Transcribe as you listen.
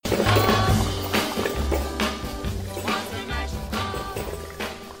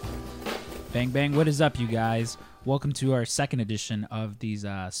Bang bang, what is up, you guys? Welcome to our second edition of these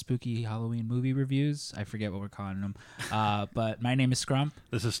spooky Halloween movie reviews. I forget what we're calling them. But my name is Scrump.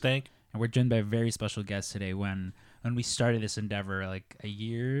 This is Stank. And we're joined by a very special guest today. When we started this endeavor, like a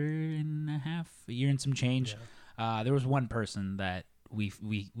year and some change, there was one person that we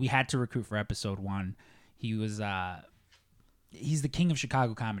had to recruit for episode 1. He was... he's the king of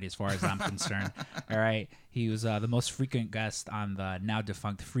Chicago comedy as far as I'm concerned. All right. He was the most frequent guest on the now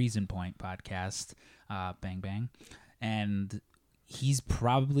defunct Freezing Point podcast, Bang Bang. And he's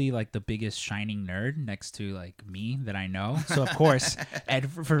probably like the biggest Shining nerd next to like me that I know. So, of course, and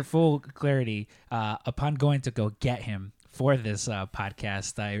for full clarity, upon going to go get him for this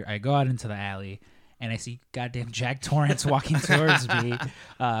podcast, I go out into the alley. And I see goddamn Jack Torrance walking towards me.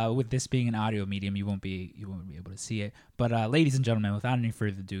 With this being an audio medium, you won't be able to see it. But ladies and gentlemen, without any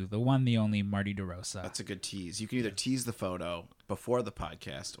further ado, the one, the only Marty DeRosa. That's a good tease. You can either tease the photo before the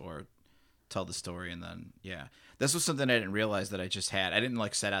podcast or tell the story, and then this was something I didn't realize that I just had. I didn't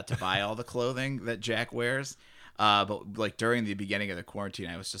like set out to buy all the clothing that Jack wears, but like during the beginning of the quarantine,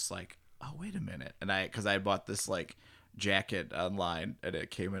 I was just like, oh wait a minute, and because I bought this like jacket online and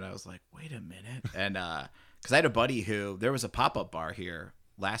it came in, I was like, wait a minute. And because I had a buddy who, there was a pop-up bar here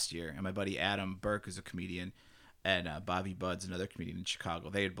last year, and my buddy Adam Burke is a comedian, and Bobby Budd's another comedian in Chicago.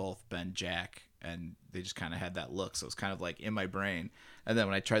 They had both been Jack, and they just kind of had that look, so it was kind of like in my brain. And then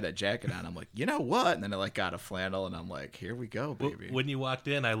when I tried that jacket on, I'm like, you know what? And then I like got a flannel, and I'm like, here we go, baby. When you walked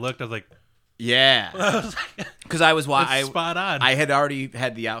in, I looked, I was like, yeah, because I was spot on. I had already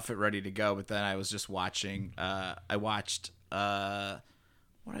had the outfit ready to go, but then I was just watching. I watched what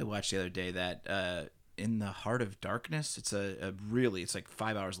I watched the other day, that In the Heart of Darkness. It's it's like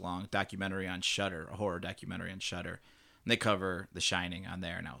 5 hours long documentary on Shudder, a horror documentary on Shudder. And they cover The Shining on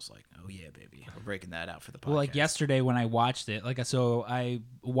there, and I was like, oh yeah, baby, we're breaking that out for the podcast. Well, like yesterday when I watched it, so I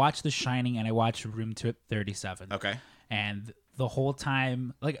watched The Shining and I watched Room 37. Okay. And the whole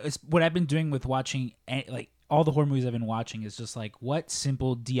time, like, it's what I've been doing with watching, like, all the horror movies I've been watching is just like, what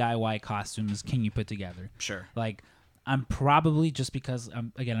simple DIY costumes can you put together? Sure. Like, I'm probably, just because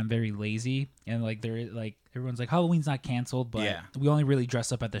I'm very lazy, and like everyone's like, Halloween's not canceled, but we only really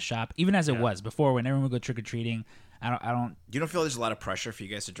dress up at the shop, even as it was before when everyone would go trick or treating. I don't. You don't feel there's a lot of pressure for you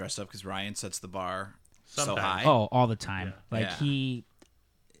guys to dress up because Ryan sets the bar so high? Oh, all the time. Yeah. Like he.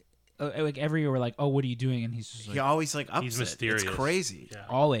 Like every year we're like, oh, what are you doing? And he's just like, he always like ups he's it. mysterious. It's crazy. Yeah.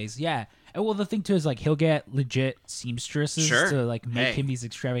 Always, yeah. And well, the thing too is like he'll get legit seamstresses to like make him these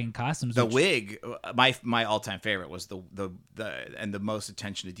extravagant costumes. The wig, my all time favorite was the and the most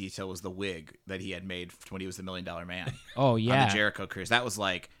attention to detail was the wig that he had made when he was the $1 Million Man. Oh yeah, on the Jericho cruise. That was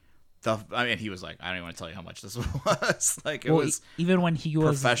like he was like, I don't even want to tell you how much this was. Like it was even when he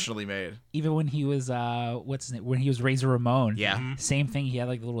was professionally made. Even when he was what's his name? When he was Razor Ramon. Yeah. Mm-hmm. Same thing. He had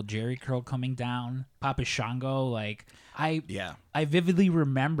like the little Jerry curl coming down. Papa Shango. Like I vividly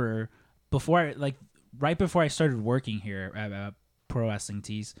remember right before I started working here at Pro Wrestling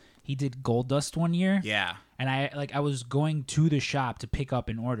Tees, he did Gold Dust one year. Yeah. And I was going to the shop to pick up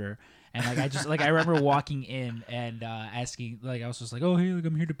an order. And like I just I remember walking in and asking, like, I was just like, oh hey, like,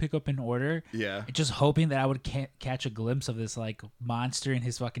 I'm here to pick up an order. Yeah. Just hoping that I would catch a glimpse of this like monster in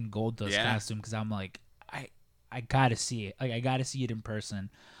his fucking Gold Dust costume, because I'm like, I gotta see it. Like I gotta see it in person.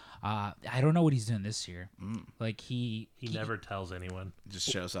 I don't know what he's doing this year. Like he never tells anyone. Just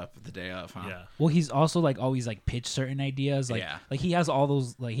shows up the day of, huh? Yeah. Well, he's also like always like pitch certain ideas. Like like he has all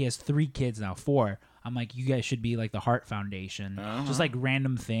those, like he has 3 kids now, 4. I'm like, you guys should be like the Heart Foundation, just like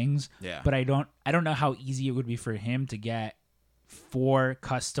random things. Yeah. But I don't know how easy it would be for him to get 4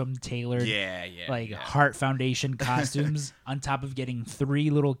 custom tailored, Heart Foundation costumes on top of getting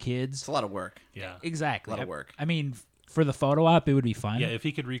 3 little kids. It's a lot of work. Yeah. Exactly. A lot of work. I mean, for the photo op, it would be fun. Yeah, if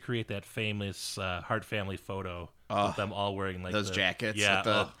he could recreate that famous Hart family photo with them all wearing like those jackets.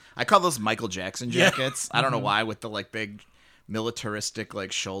 Yeah. I call those Michael Jackson jackets. I don't know why, with the like big militaristic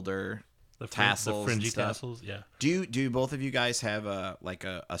like shoulder tassels, the fringy and stuff. tassels. Yeah. Do both of you guys have a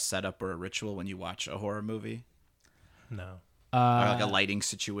setup or a ritual when you watch a horror movie? No. Or like a lighting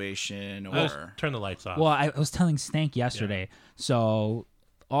situation, or Just turn the lights off. Well, I was telling Stank yesterday. So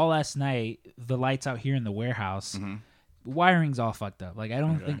all last night, the lights out here in the warehouse, wiring's all fucked up. Like I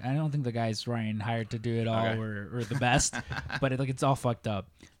don't think the guys Ryan hired to do it all were the best, but it's all fucked up.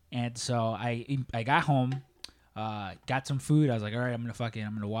 And so I got home, got some food. I was like, all right, I'm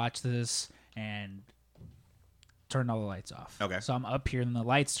gonna watch this, and turned all the lights off. Okay. So I'm up here and the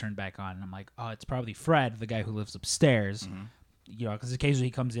lights turned back on, and I'm like, oh, it's probably Fred, the guy who lives upstairs. You know, because occasionally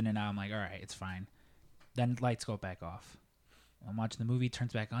he comes in and out. I'm like, all right, it's fine. Then lights go back off. I'm watching the movie,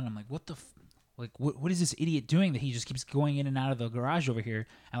 turns back on. I'm like, what like what is this idiot doing that he just keeps going in and out of the garage over here?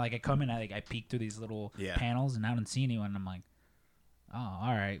 And like I come in, I peek through these little panels, and I don't see anyone. And I'm like, oh,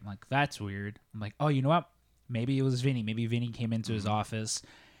 all right. I'm like, that's weird. I'm like, oh, you know what? Maybe it was Vinny. Maybe Vinny came into his office,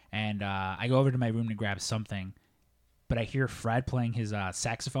 and I go over to my room to grab something, but I hear Fred playing his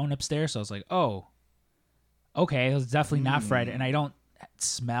saxophone upstairs. So I was like, oh, okay, it was definitely not Fred, and I don't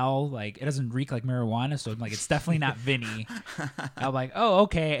smell like it doesn't reek like marijuana, so I'm like, it's definitely not Vinny. I'm like, oh,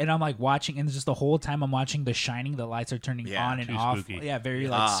 okay, and I'm like watching, and just the whole time I'm watching The Shining, the lights are turning on and off. Spooky. Yeah, very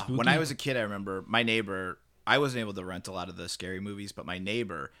like spooky. When I was a kid, I remember my neighbor. I wasn't able to rent a lot of the scary movies, but my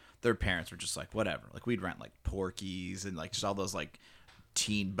neighbor, their parents were just like, whatever. Like we'd rent like Porky's and like just all those like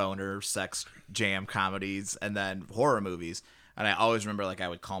teen boner sex jam comedies and then horror movies. And I always remember, like, I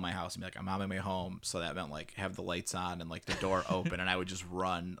would call my house and be like, I'm on my way home. So that meant, like, have the lights on and, like, the door open. And I would just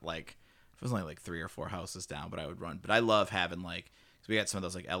run, like, it was only, like, 3 or 4 houses down, but I would run. But I love having, like, because we got some of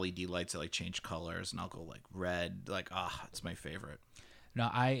those, like, LED lights that, like, change colors. And I'll go, like, red. Like, it's my favorite.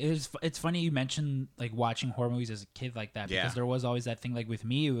 No, it's funny you mentioned, like, watching horror movies as a kid like that. Because there was always that thing, like, with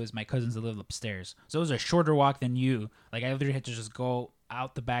me, it was my cousins that lived upstairs. So it was a shorter walk than you. Like, I literally had to just go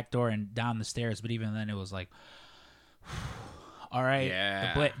out the back door and down the stairs. But even then, it was like... All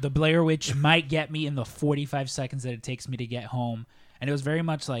right, the Blair Witch might get me in the 45 seconds that it takes me to get home, and it was very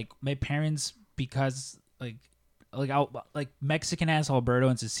much like my parents, because like Mexican ass Alberto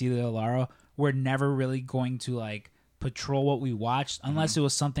and Cecilia Lara were never really going to like patrol what we watched unless it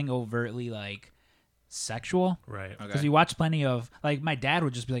was something overtly like sexual, right? Because we watched plenty of like my dad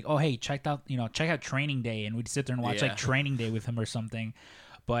would just be like, oh hey, check out Training Day, and we'd sit there and watch like Training Day with him or something.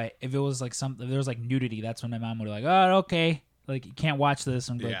 But if it was like if there was like nudity, that's when my mom would be like, oh okay. Like, you can't watch this.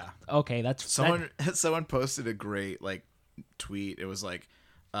 I'm like, okay, that's... Someone posted a great, like, tweet. It was, like,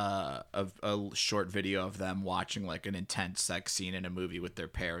 a short video of them watching, like, an intense sex scene in a movie with their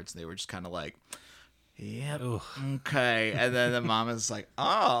parents. And they were just kind of like, yep, okay. And then the mom is like,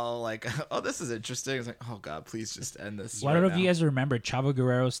 oh, this is interesting. It's like, oh, God, please just end this. Well, I don't know if you guys remember Chavo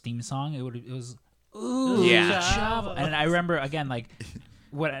Guerrero's theme song. It was, ooh, yeah. Chavo. And I remember, again, like,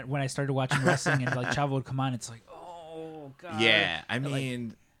 when I started watching wrestling and, like, Chavo would come on, it's like, God. Yeah, I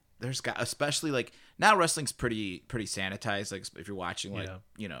mean, there's got, especially like now wrestling's pretty sanitized. Like if you're watching like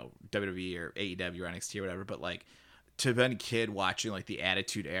WWE or AEW or NXT or whatever, but like to have been a kid watching like the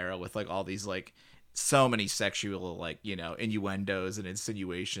Attitude Era with like all these like so many sexual like innuendos and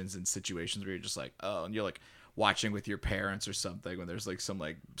insinuations and situations where you're just like and you're like watching with your parents or something when there's like some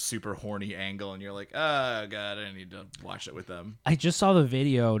like super horny angle and you're like, oh God, I need to watch it with them. I just saw the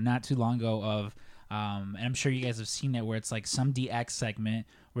video not too long ago of. And I'm sure you guys have seen it where it's like some DX segment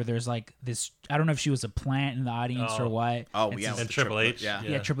where there's like this, I don't know if she was a plant in the audience or what. Oh, yeah. And Triple H.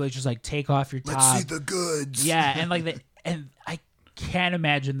 Yeah, Triple H just like take off your top. Let's see the goods. Yeah, and like and I can't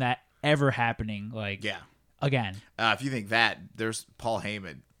imagine that ever happening like again. If you think that, there's Paul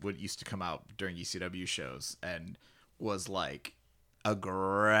Heyman used to come out during ECW shows and was like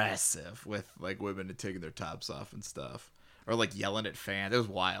aggressive with like women and taking their tops off and stuff. Or like yelling at fans. It was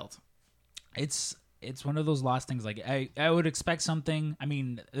wild. It's one of those lost things. Like I would expect something. I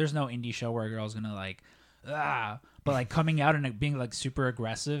mean, there's no indie show where a girl's gonna like, but like coming out and being like super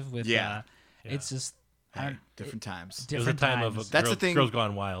aggressive with, it's just different times. It was a time of that's the thing. Girls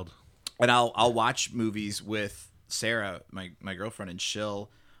Gone Wild. And I'll watch movies with Sarah, my girlfriend, and she'll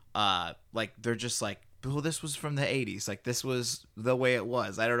like they're just like, well, this was from the 80s. Like, this was the way it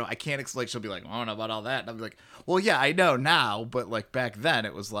was. I don't know. I can't explain. She'll be like, I don't know about all that. And I'll be like, well, yeah, I know now. But, like, back then,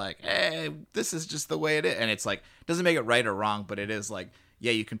 it was like, hey, this is just the way it is. And it's like, doesn't make it right or wrong, but it is like,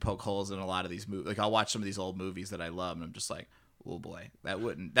 yeah, you can poke holes in a lot of these movies. Like, I'll watch some of these old movies that I love, and I'm just like, oh, boy, that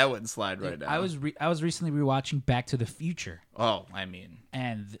wouldn't slide right now. I was recently rewatching Back to the Future. Oh, I mean.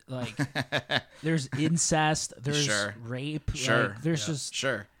 And, like, there's incest. There's rape. Sure. Like, there's just...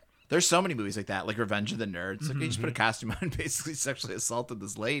 Sure. There's so many movies like that, like Revenge of the Nerds. Like, they just put a costume on and basically sexually assaulted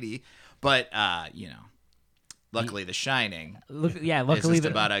this lady. But, luckily The Shining luckily is just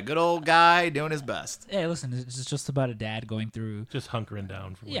about a good old guy doing his best. Yeah, listen, it's just about a dad going through... Just hunkering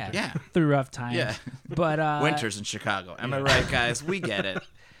down for winter. Yeah. Through rough times. Yeah. But, Winters in Chicago. Am I right, guys? We get it.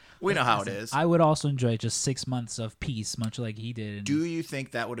 We know how it is. I would also enjoy just 6 months of peace, much like he did. Do you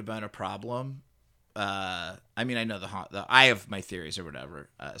think that would have been a problem? I mean, I know I have my theories or whatever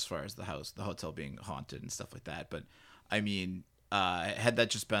as far as the hotel being haunted and stuff like that. But I mean, had that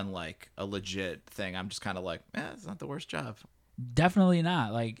just been like a legit thing, I'm just kind of like, it's not the worst job. Definitely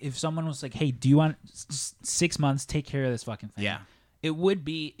not. Like, if someone was like, hey, do you want 6 months? Take care of this fucking thing. Yeah, it would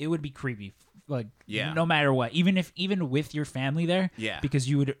be creepy. Like, yeah, no matter what, even with your family there. Yeah, because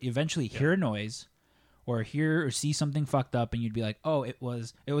you would eventually hear a noise. or hear or see something fucked up, and you'd be like, "Oh, it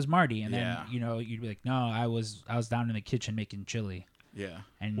was Marty," and then you'd be like, "No, I was down in the kitchen making chili." Yeah,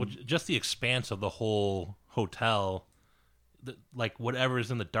 and just the expanse of the whole hotel, like whatever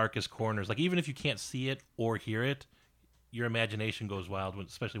is in the darkest corners, like even if you can't see it or hear it, your imagination goes wild,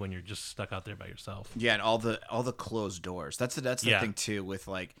 especially when you're just stuck out there by yourself. Yeah, and all the closed doors. That's the thing too. With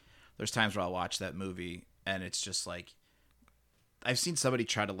like, there's times where I'll watch that movie and it's just like, I've seen somebody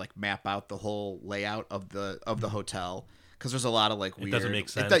try to like map out the whole layout of the hotel, because there's a lot of like weird. It doesn't make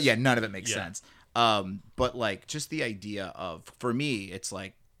sense. None of it makes sense. But like just the idea of, for me, it's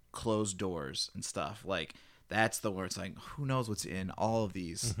like closed doors and stuff. Like that's the word. It's like, who knows what's in all of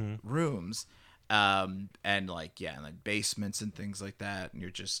these rooms. And like, and like basements and things like that, and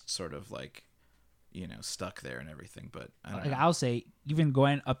you're just sort of like, stuck there and everything. But I don't know. I'll say, even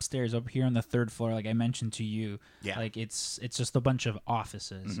going upstairs up here on the 3rd floor, like I mentioned to you, like it's just a bunch of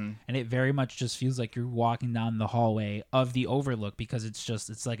offices, and it very much just feels like you're walking down the hallway of the Overlook, because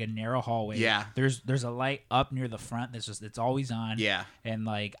it's like a narrow hallway. Yeah, there's a light up near the front it's always on. Yeah, and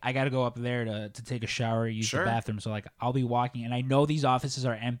like I got to go up there to take a shower, use the bathroom, so like I'll be walking, and I know these offices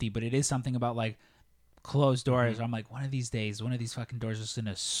are empty, but it is something about like closed doors. I'm like, one of these days, one of these fucking doors is just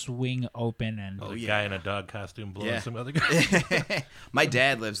gonna swing open, and a guy in a dog costume blowing some other guy. My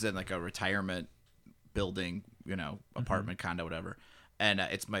dad lives in like a retirement building, apartment, condo, whatever, and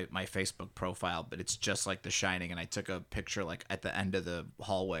it's my Facebook profile, but it's just like The Shining, and I took a picture like at the end of the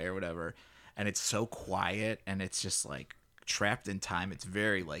hallway or whatever, and it's so quiet, and it's just like trapped in time. It's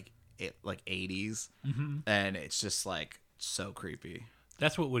very like 80s, and it's just like so creepy.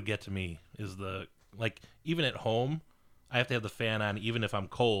 That's what would get to me, is like, even at home, I have to have the fan on, even if I'm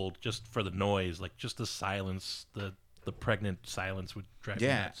cold, just for the noise, like just the silence, the pregnant silence would drive me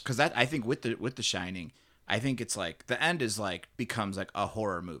nuts. Because that, I think with the Shining, I think it's like the end is like becomes like a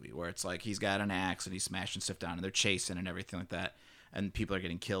horror movie where it's like he's got an axe and he's smashing stuff down and they're chasing and everything like that, and people are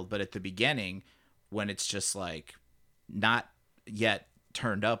getting killed. But at the beginning, when it's just like not yet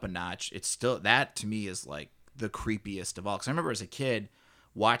turned up a notch, it's still, that to me is like the creepiest of all. Because I remember as a kid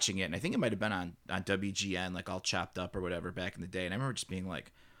watching it, and I think it might have been on WGN, like all chopped up or whatever back in the day, and I remember just being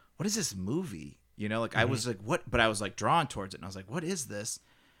like, what is this movie? Like I was like, what? But I was like drawn towards it, and I was like, what is this?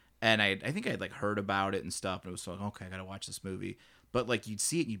 And I think I had like heard about it and stuff, and it was so like, okay, I gotta watch this movie. But like you'd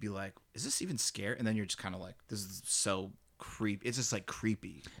see it and you'd be like, is this even scary? And then you're just kind of like, this is so creepy. It's just like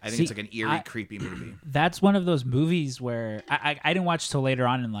creepy. I think it's like an eerie, creepy movie. That's one of those movies where I didn't watch till later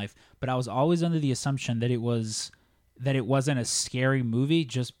on in life, but I was always under the assumption that it wasn't a scary movie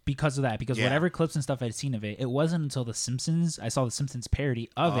just because of that. Because whatever clips and stuff I'd seen of it, it wasn't until The Simpsons, I saw The Simpsons parody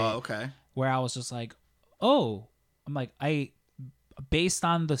of it. Okay. Where I was just like, oh, I'm like, based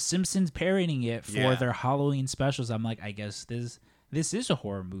on The Simpsons parodying it for their Halloween specials, I'm like, I guess this is a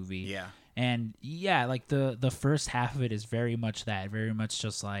horror movie. Yeah. And yeah, like the first half of it is very much that, very much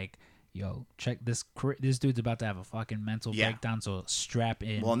just like, yo, check this dude's about to have a fucking mental breakdown, so strap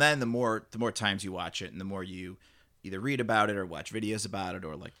in. Well, and then the more times you watch it, and the more you either read about it or watch videos about it,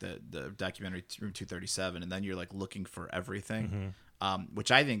 or like the documentary Room 237, and then you're like looking for everything,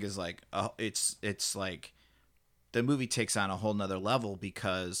 which I think is like it's like the movie takes on a whole nother level,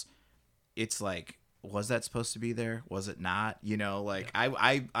 because it's like, was that supposed to be there? Was it not?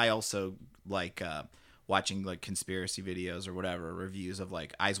 I also like watching like conspiracy videos or whatever, reviews of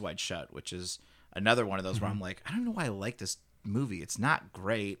like Eyes Wide Shut, which is another one of those where I'm like, I don't know why I like this movie. It's not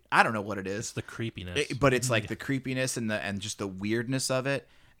great. I don't know what it is. It's the creepiness. But it's like the creepiness and just the weirdness of it.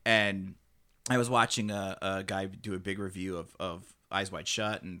 And I was watching a guy do a big review of Eyes Wide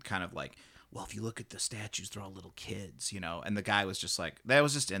Shut, and kind of like, well, if you look at the statues, they're all little kids, and the guy was just like, that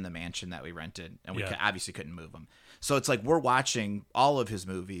was just in the mansion that we rented, and we obviously couldn't move them. So it's like we're watching all of his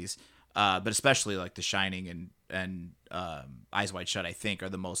movies, but especially like The Shining and Eyes Wide Shut, I think, are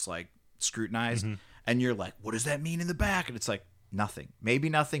the most like scrutinized. And you're like, what does that mean in the back? And it's like, nothing, maybe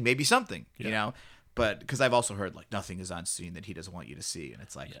something, But because I've also heard like nothing is on scene that he doesn't want you to see, and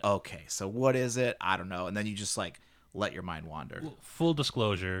it's like, okay, so what is it? I don't know. And then you just like let your mind wander. Well, full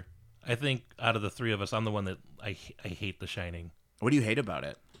disclosure, I think out of the three of us, I'm the one that I hate The Shining. What do you hate about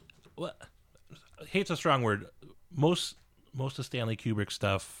it? Well, hate's a strong word. Most of Stanley Kubrick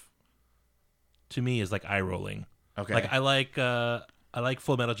stuff to me is like eye rolling. Okay. Like I like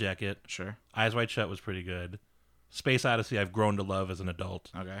Full Metal Jacket. Sure. Eyes Wide Shut was pretty good. Space Odyssey I've grown to love as an adult.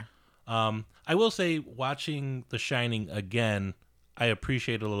 Okay. I will say, watching The Shining again, I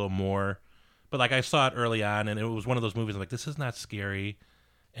appreciate it a little more. But like, I saw it early on, and it was one of those movies I'm like, this is not scary.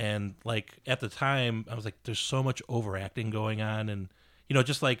 And like at the time, I was like, there's so much overacting going on, and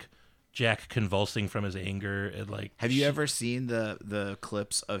just like Jack convulsing from his anger and like. Have you ever seen the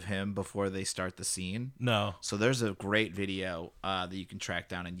clips of him before they start the scene? No. So there's a great video that you can track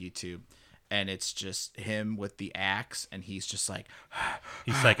down on YouTube, and it's just him with the axe, and he's just like,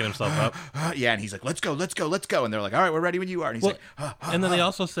 he's psyching himself up. yeah, and he's like, let's go, and they're like, all right, we're ready when you are, and he's like, and then they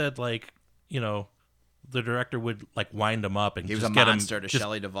also said like, the director would like wind him up and he was just a get monster him, to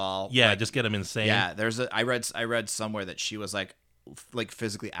Shelley Duvall. Yeah, like, just get him insane. Yeah, I read somewhere that she was like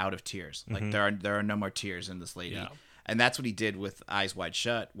physically out of tears. Like there are no more tears in this lady. Yeah. And that's what he did with Eyes Wide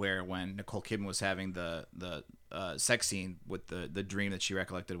Shut, where when Nicole Kidman was having the sex scene with the dream that she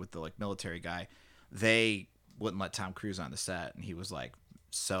recollected with the like military guy, they wouldn't let Tom Cruise on the set, and he was like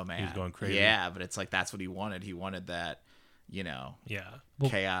so mad. He was going crazy. Yeah, but it's like that's what he wanted. He wanted that,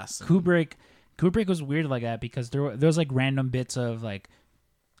 chaos. Kubrick was weird like that because there was like random bits of like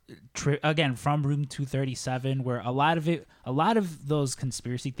again from Room 237 where a lot of those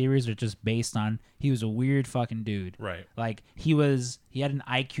conspiracy theories are just based on he was a weird fucking dude. Right. Like he had an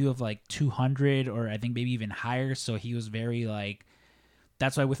IQ of like 200 or I think maybe even higher, so he was very like.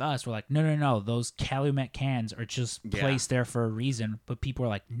 That's why with us we're like no those Calumet cans are just placed there for a reason, but people are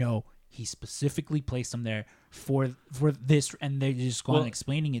like no, he specifically placed them there for this, and they just go on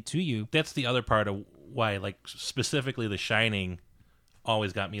explaining it to you. That's the other part of why like specifically The Shining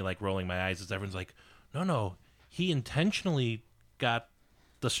always got me like rolling my eyes is everyone's like no, he intentionally got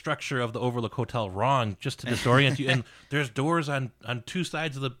the structure of the Overlook Hotel wrong just to disorient you, and there's doors on two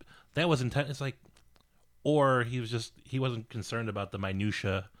sides of that was intent. It's like, or he wasn't concerned about the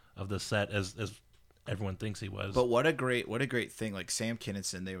minutia of the set as everyone thinks he was. But what a great thing. Like Sam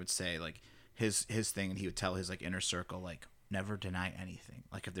Kinison, they would say like his thing, and he would tell his like inner circle like never deny anything.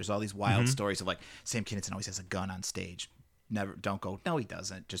 Like if there's all these wild stories of like Sam Kinison always has a gun on stage, don't go no he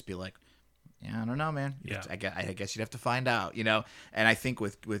doesn't. Just be like, yeah, I don't know, man. Yeah, I guess you'd have to find out, And I think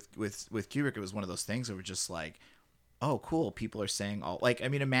with Kubrick, it was one of those things that were just like, oh, cool. People are saying all like, I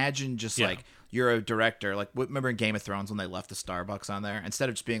mean, imagine just like you're a director. Like, remember in Game of Thrones when they left the Starbucks on there? Instead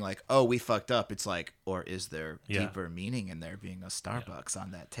of just being like, oh, we fucked up, it's like, or is there deeper meaning in there being a Starbucks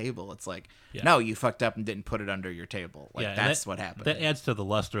on that table? It's like, no, you fucked up and didn't put it under your table. Like that's what happened. That adds to the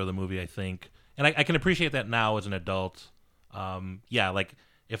luster of the movie, I think, and I can appreciate that now as an adult. Like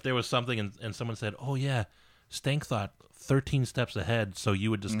if there was something and someone said, oh yeah, Stank thought 13 steps ahead, so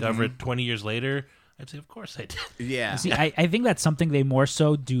you would discover it 20 years later. I'd say, of course I did. Yeah. See, I think that's something they more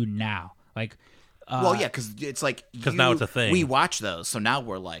so do now. Like, because it's like because now it's a thing. We watch those, so now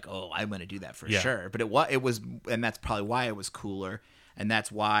we're like, oh, I'm going to do that for sure. But it was, and that's probably why it was cooler, and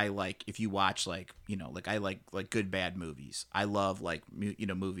that's why like if you watch like like I like good bad movies. I love like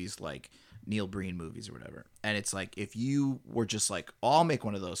movies like Neil Breen movies or whatever. And it's like if you were just like, oh, I'll make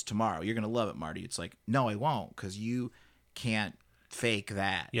one of those tomorrow. You're going to love it, Marty. It's like, no, I won't, because you can't fake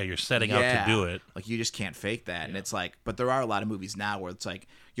that. Yeah, you're setting out to do it. Like you just can't fake that. And it's like, but there are a lot of movies now where it's like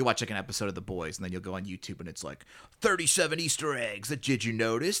you watch like an episode of The Boys and then you'll go on YouTube and it's like 37 Easter eggs. Did you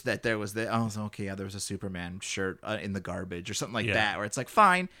notice that there was there was a Superman shirt in the garbage or something like that, where it's like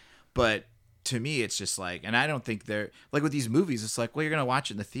fine, but to me it's just like, and I don't think they're like with these movies, it's like, well, you're gonna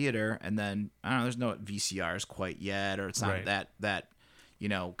watch it in the theater and then I don't know, there's no VCRs quite yet, or it's not that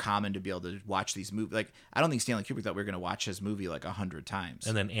common to be able to watch these movies. Like, I don't think Stanley Kubrick thought we were going to watch his movie like 100 times.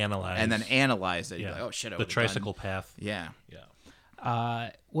 And then analyze it. Yeah. Like, oh, shit. The tricycle path. Yeah. Yeah.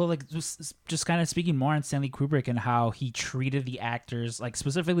 Well, like, just kind of speaking more on Stanley Kubrick and how he treated the actors, like,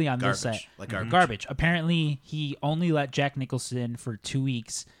 specifically on this set. Like garbage. Apparently, he only let Jack Nicholson for 2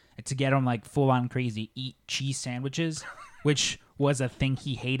 weeks to get him, like, full-on crazy eat cheese sandwiches, which was a thing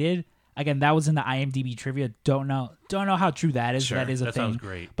he hated. Again, that was in the IMDb trivia. Don't know how true that is. Sure, that is a that thing. Sounds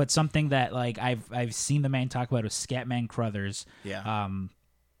great. But something that like I've seen the man talk about is Scatman Crothers. Yeah.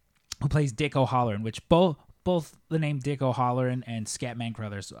 Who plays Dick O'Halloran, which both the name Dick O'Halloran and Scatman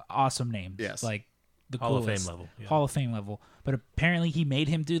Crothers, awesome names. Yes. Like the Hall of coolest. Fame level. Yeah. Hall of Fame level. But apparently he made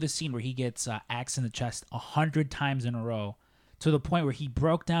him do the scene where he gets axed in the chest 100 times in a row, to the point where he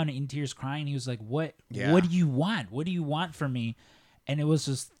broke down in tears crying. He was like, "What? Yeah. What do you want? What do you want from me?" And it was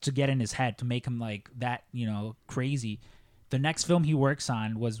just to get in his head, to make him like that, crazy. The next film he works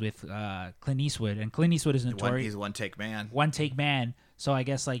on was with Clint Eastwood, and Clint Eastwood is notorious. He's a one-take man. One-take man. So I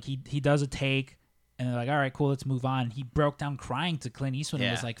guess like he does a take, and they're like, all right, cool, let's move on. He broke down crying to Clint Eastwood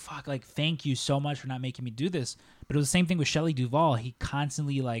and was like, fuck, like, thank you so much for not making me do this. But it was the same thing with Shelley Duvall. He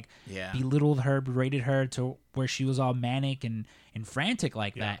constantly like belittled her, berated her to where she was all manic and frantic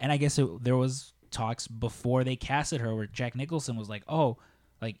like that. And I guess there was talks before they casted her where Jack Nicholson was like, oh,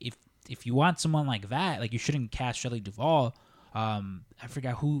 like if you want someone like that, like you shouldn't cast Shelley Duvall. I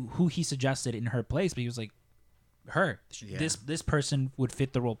forgot who he suggested in her place, but he was like, her. Yeah. This person would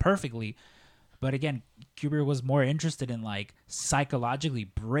fit the role perfectly. But again, Kubrick was more interested in like psychologically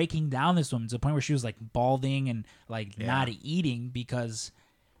breaking down this woman to the point where she was like balding and like not eating because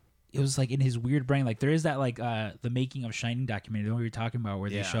it was like in his weird brain. Like there is that like the Making of Shining documentary that we were talking about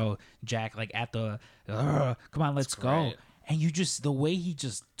where they show Jack like at the come on, let's go. great. And you just the way he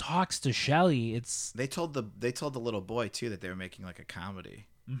just talks to Shelley, it's They told the little boy too that they were making like a comedy.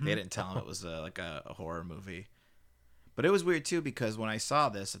 They didn't tell him it was like a horror movie. But it was weird too because when I saw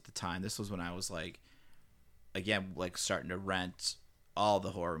this at the time, this was when I was like, again, like starting to rent all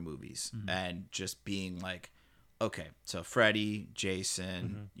the horror movies and just being like, okay, so Freddy,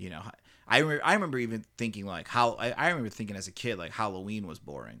 Jason, you know, I remember even thinking like I remember thinking as a kid like Halloween was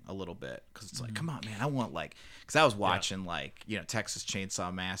boring a little bit because it's like, come on, man, I want like because I was watching like you know Texas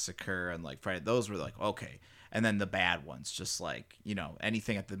Chainsaw Massacre and like Friday, those were like okay. And then the bad ones, just like you know,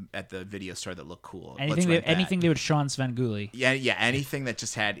 anything at the video store that looked cool. anything they would show on Svengoolie. Yeah, anything that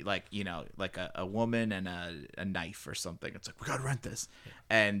just had like you know, like a woman and a knife or something. It's like we gotta rent this.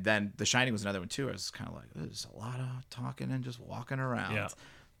 And then The Shining was another one too. I was kind of like, there's a lot of talking and just walking around. Yeah.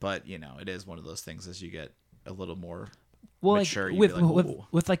 But you know, it is one of those things as you get a little more mature. Like,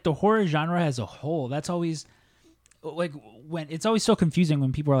 with like the horror genre as a whole, that's always. Like when it's always so confusing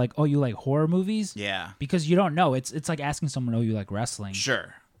when people are like, "Oh, you like horror movies?" Yeah, because you don't know. It's like asking someone, "Oh, you like wrestling?"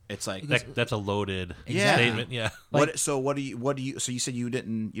 Sure, it's like that's a loaded statement. Yeah. Like, what do you? So you said you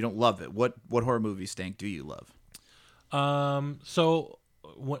don't love it. What horror movies, Stank, do you love? So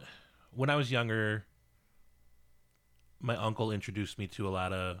when I was younger, my uncle introduced me to a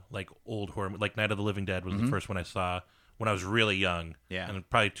lot of like old horror, like Night of the Living Dead was the first one I saw when I was really young. Yeah, and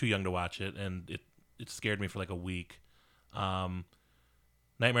probably too young to watch it, and it scared me for like a week.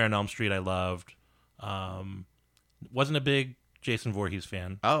 Nightmare on Elm Street I loved. Wasn't a big Jason Voorhees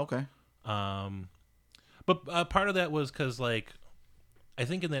fan. Oh, okay. But part of that was because like I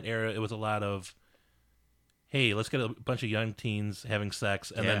think in that era it was a lot of, hey, let's get a bunch of young teens having sex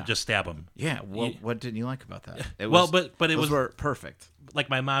and then just stab them. Yeah. What didn't you like about that? It but it was perfect. Like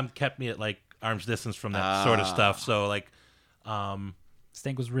my mom kept me at like arm's distance from that sort of stuff. So like,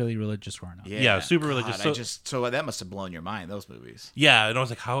 Stank was really religious growing up. Yeah, super religious. So that must have blown your mind, those movies. Yeah, and I was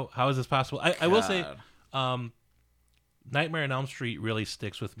like, how is this possible? I will say, Nightmare on Elm Street really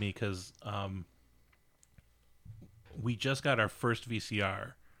sticks with me because we just got our first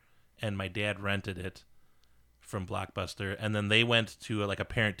VCR, and my dad rented it from Blockbuster, and then they went to a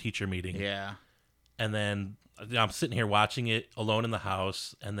parent-teacher meeting. Yeah. And then I'm sitting here watching it alone in the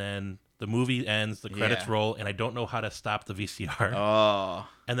house, and then the movie ends, the credits roll, and I don't know how to stop the VCR. Oh.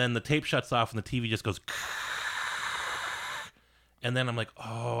 And then the tape shuts off, and the TV just goes. And then I'm like,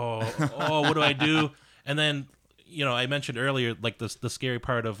 oh, what do I do? And then, you know, I mentioned earlier, like the scary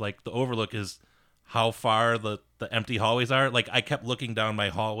part of like the Overlook is how far the empty hallways are. Like I kept looking down my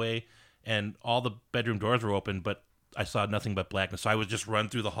hallway, and all the bedroom doors were open, but I saw nothing but blackness. So I would just run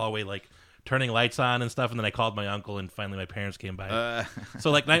through the hallway, like turning lights on and stuff, and then I called my uncle, and finally my parents came by.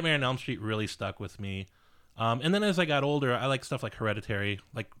 So like Nightmare on Elm Street really stuck with me. And then as I got older, I like stuff like Hereditary,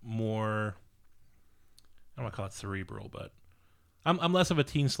 like more, I don't want to call it cerebral, but I'm less of a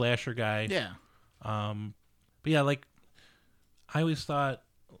teen slasher guy. Yeah. But yeah, like I always thought,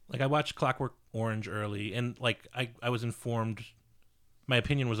 like I watched Clockwork Orange early, and like I was informed, my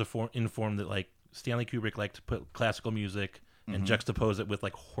opinion was informed that like Stanley Kubrick liked to put classical music and juxtapose it with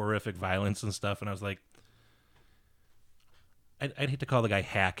like horrific violence and stuff, and I was like, I'd hate to call the guy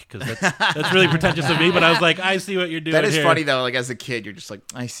hack because that's really pretentious of me, but I was like, I see what you're doing. That is here. funny though. Like as a kid, you're just like,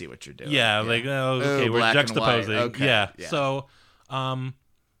 I see what you're doing. Yeah, like oh, okay, we're juxtaposing. Okay. Yeah. Yeah. So,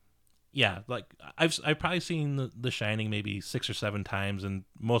 yeah, like I've probably seen The Shining maybe 6 or 7 times, and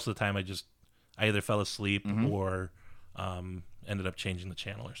most of the time I either fell asleep or ended up changing the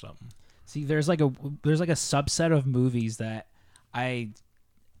channel or something. See, there's like a subset of movies that I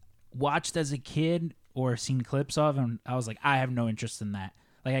watched as a kid or seen clips of, and I was like, I have no interest in that.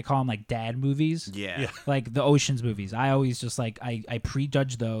 Like I call them like dad movies. Yeah. Like the Ocean's movies. I always just like I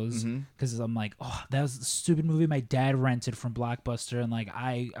prejudge those because I'm like, oh, that was a stupid movie my dad rented from Blockbuster, and like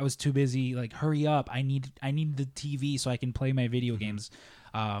I was too busy. Like hurry up, I need the TV so I can play my video games.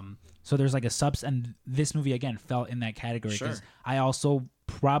 So there's like a subs, and this movie again fell in that category because I also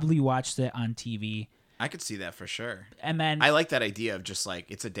probably watched it on TV. I could see that for sure. And then I like that idea of just like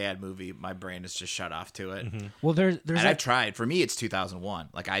it's a dad movie. My brain is just shut off to it. Well, there's and I've tried. For me, it's 2001.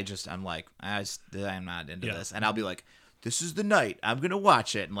 Like I'm not into this, and I'll be like, this is the night I'm gonna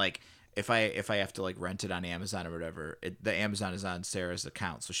watch it, and like if I have to like rent it on Amazon or whatever, the Amazon is on Sarah's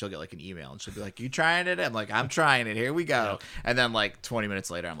account, so she'll get like an email and she'll be like, "You trying it?" I'm like, "I'm trying it. Here we go." Yep. And then like 20 minutes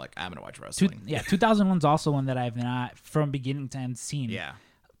later, I'm like, "I'm gonna watch wrestling." 2001's also one that I've not from beginning to end seen. Yeah.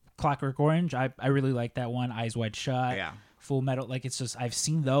 Clockwork Orange, I really like that one. Eyes Wide Shut. Yeah. Full Metal, like it's just I've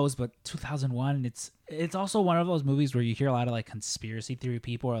seen those, but 2001, it's also one of those movies where you hear a lot of like conspiracy theory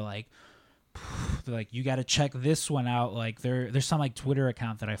people are like, they're like, you got to check this one out. Like there's some like Twitter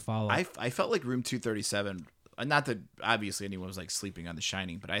account that I follow. I felt like Room 237. Not that obviously anyone was like sleeping on The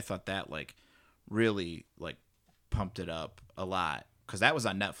Shining, but I thought that like really like pumped it up a lot because that was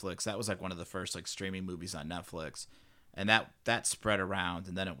on Netflix. That was like one of the first like streaming movies on Netflix, and that spread around,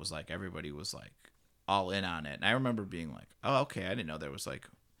 and then it was like everybody was like all in on it. And I remember being like, "Oh, okay, I didn't know there was like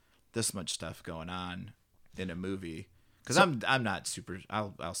this much stuff going on in a movie." Because I'm not super.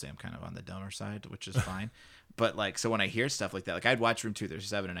 I'll say I'm kind of on the dumber side, which is fine. But like, so when I hear stuff like that, like I'd watch Room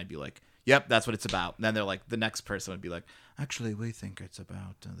 237 and I'd be like, "Yep, that's what it's about." And then they're like, the next person would be like, "Actually, we think it's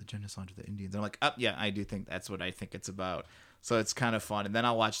about the genocide of the Indians." They're like, "Oh, yeah, I do think that's what I think it's about." So it's kind of fun. And then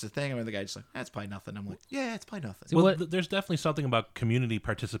I'll watch the thing, and the guy's just like, "That's probably nothing." I'm like, "Yeah, it's probably nothing." Well, there's definitely something about community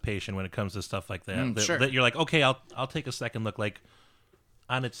participation when it comes to stuff like that. Sure. That you're like, okay, I'll take a second look. Like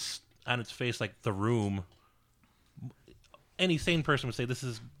on its face, like The Room. Any sane person would say this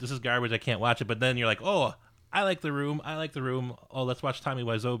is garbage. I can't watch it. But then you're like, oh, I like The Room. I like The Room. Oh, let's watch Tommy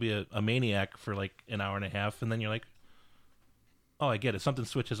Wiseau be a maniac for like an hour and a half, and then you're like, oh, I get it. Something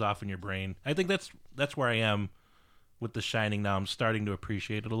switches off in your brain. I think that's where I am with The Shining now. I'm starting to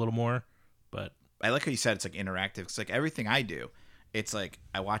appreciate it a little more. But I like how you said it's like interactive. It's like everything I do. It's like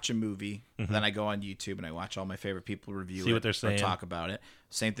I watch a movie, then I go on YouTube and I watch all my favorite people review See it what they're saying. or talk about it.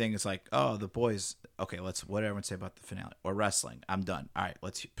 Same thing. It's like, oh, The Boys. Okay, let's what everyone say about the finale or wrestling. I'm done. All right,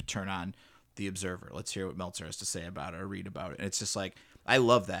 let's turn on The Observer. Let's hear what Meltzer has to say about it or read about it. And it's just like I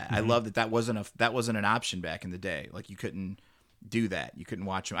love that. I love that wasn't an option back in the day. Like you couldn't do that. You couldn't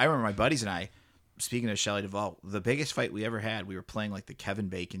watch them. I remember my buddies and I. Speaking of Shelley Duvall, the biggest fight we ever had, we were playing like the Kevin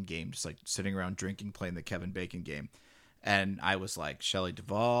Bacon game, just like sitting around drinking, playing the Kevin Bacon game. And I was like, Shelley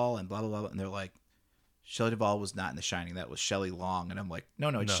Duvall and blah, blah, blah. And they're like, Shelley Duvall was not in The Shining. That was Shelley Long. And I'm like, no,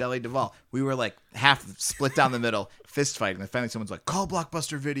 it's Shelley Duvall. We were like half split down the middle, fist fighting. And finally someone's like, call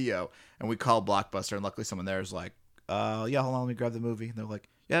Blockbuster Video. And we called Blockbuster. And luckily someone there was like, yeah, hold on, let me grab the movie. And they're like,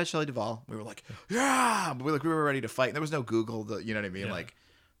 yeah, Shelley Duvall. We were like, yeah. But we were ready to fight. And there was no Google, you know what I mean? Yeah. Like,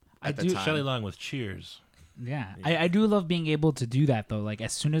 I do. Shelley Long with Cheers. Yeah. I do love being able to do that though. Like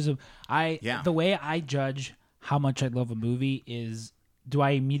as soon as the way I judge how much I love a movie is, do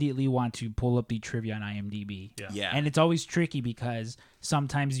I immediately want to pull up the trivia on IMDb? Yeah. And it's always tricky because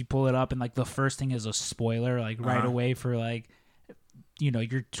sometimes you pull it up and like the first thing is a spoiler, like right away for like, you know,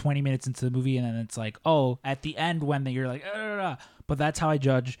 you're 20 minutes into the movie and then it's like, oh, at the end when you're like, but that's how I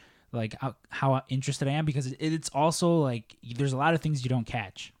judge like how interested I am because it's also like there's a lot of things you don't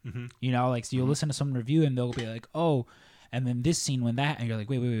catch, you know, like so you'll listen to some review and they'll be like, oh, and then this scene when that, and you're like,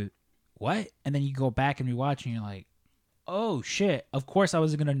 wait, what? And then you go back and rewatch and you're like, oh shit, of course I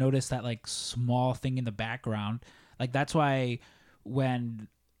wasn't gonna notice that like small thing in the background. Like that's why when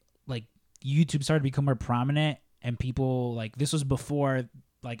like YouTube started to become more prominent and people like this was before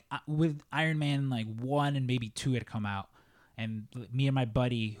like with Iron Man like 1 and maybe 2 had come out. And me and my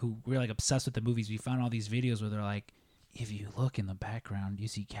buddy, who were like obsessed with the movies, we found all these videos where they're like, if you look in the background, you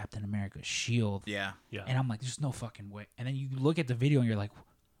see Captain America's shield. Yeah. And I'm like, there's no fucking way. And then you look at the video and you're like,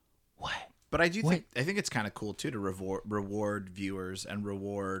 what? But I think it's kind of cool too to reward viewers and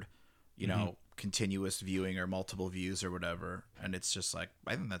reward, you know, continuous viewing or multiple views or whatever. And it's just like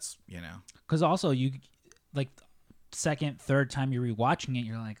I think that's, you know, because also you like second, third time you're rewatching it,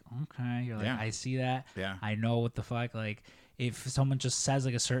 you're like, okay, you're like, I see that. Yeah. I know what the fuck. Like if someone just says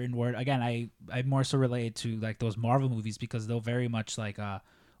like a certain word, again, I more so relate to like those Marvel movies because they'll very much like,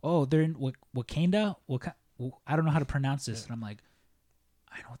 oh, they're in Wakanda. I don't know how to pronounce this, and I'm like,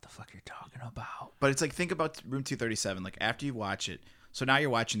 I know what the fuck you're talking about. But it's like, think about Room 237. Like, after you watch it, so now you're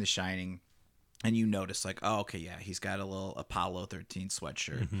watching The Shining, and you notice, like, oh, okay, yeah, he's got a little Apollo 13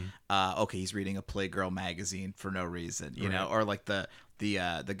 sweatshirt. Okay, he's reading a Playgirl magazine for no reason, you know? Or, like, the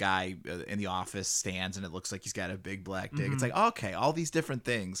guy in the office stands, and it looks like he's got a big black dick. It's like, okay, all these different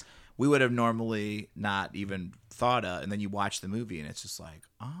things we would have normally not even thought of, and then you watch the movie, and it's just like,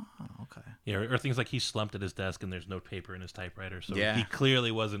 oh, okay. Yeah, or things like he's slumped at his desk and there's no paper in his typewriter, so Yeah. he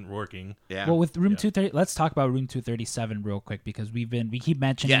clearly wasn't working. Yeah. Well, with Room 230, let's talk about Room 237 real quick because we keep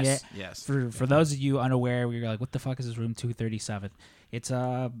mentioning it. Yes. For those of you unaware, we're like, what the fuck is this Room 237? It's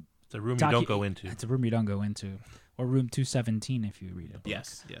a It's a room you don't go into. It's a room you don't go into. or room 217 if you read a book.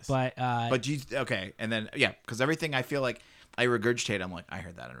 Yes. But you okay, and then because everything I feel like I regurgitate. I'm like, I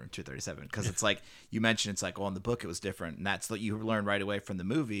heard that in room 237 because it's like you mentioned. It's like, well, in the book it was different, and that's what you learn right away from the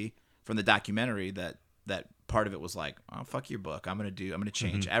movie, from the documentary that part of it was like, oh, fuck your book. I'm gonna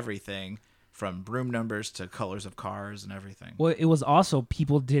change everything from room numbers to colors of cars and everything. Well, it was also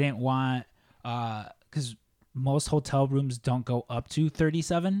people didn't want because most hotel rooms don't go up to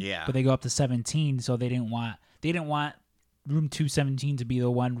 37. Yeah. But they go up to 17, so they didn't want room 217 to be the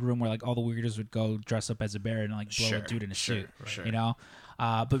one room where like all the weirdos would go dress up as a bear and like blow a dude in a suit. Sure. You know?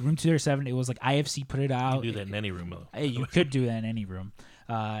 But room 237, it was like IFC put it out. You do that in any room, though. You could do that in any room.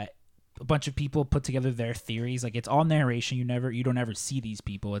 A bunch of people put together their theories. Like, it's all narration. You don't ever see these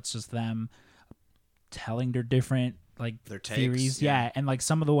people. It's just them telling their different like Their takes, theories. Yeah. And like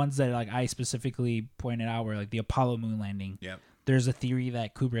some of the ones that like I specifically pointed out were like the Apollo moon landing. Yep. There's a theory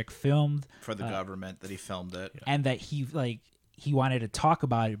that Kubrick filmed For the government that he filmed it. and that he wanted to talk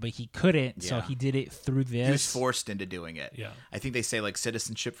about it, but he couldn't, so Yeah. he did it through this. He was forced into doing it. Yeah. I think they say like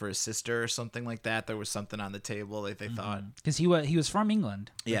citizenship for his sister or something like that. There was something on the table that they thought. Because he was from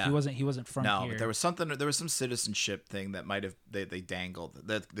England. Like, Yeah. he wasn't from No, here. but there was something. There was some citizenship thing that might have they dangled.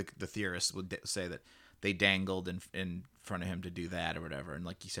 The theorists would say that they dangled in front of him to do that or whatever. And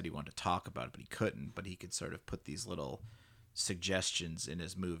like he said, he wanted to talk about it, but he couldn't. But he could sort of put these little suggestions in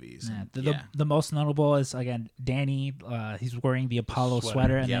his movies. Yeah, And, the most notable is again Danny. He's wearing the Apollo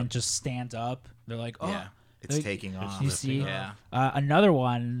sweater and Yep. then just stands up. They're like, oh, yeah, it's like, taking off. You see, Yeah. Another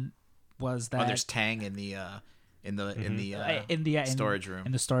one was that There's Tang in the storage room.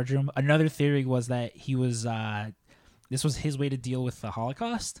 In the storage room. Another theory was that he was. This was his way to deal with the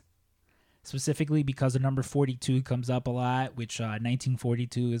Holocaust, specifically because the number 42 comes up a lot, which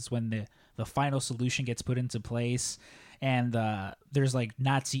 1942 is when the final solution gets put into place. And there's like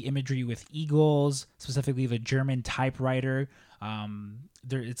Nazi imagery with eagles, specifically the German typewriter.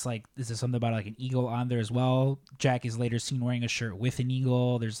 It's like this is something about like an eagle on there as well. Jack is later seen wearing a shirt with an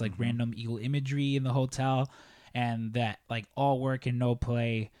eagle. There's like random eagle imagery in the hotel, and that like all work and no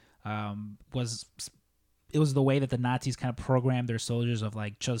play was the way that the Nazis kind of programmed their soldiers of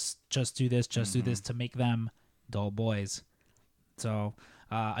like just do this, do this to make them dull boys. So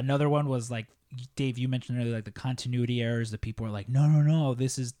another one was like Dave, you mentioned earlier, like the continuity errors that people are like, no,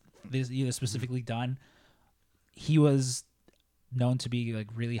 this is specifically done. He was known to be like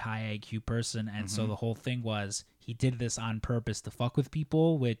really high IQ person, and so the whole thing was he did this on purpose to fuck with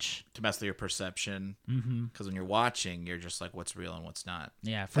people, which to mess with your perception. Because when you're watching, you're just like, what's real and what's not.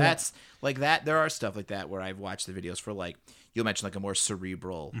 Yeah, That's like that. There are stuff like that where I've watched the videos for like, you'll mention like a more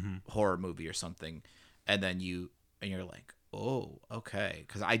cerebral horror movie or something. And then you're like, oh, okay.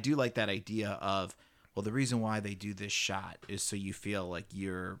 Because I do like that idea of, well, the reason why they do this shot is so you feel like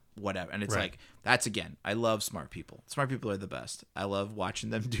you're whatever. And it's like, that's again, I love smart people. Smart people are the best. I love watching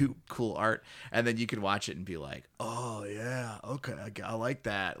them do cool art. And then you can watch it and be like, oh, yeah, okay, I like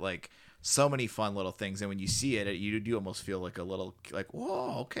that. Like, so many fun little things. And when you see it, you do almost feel like a little, like,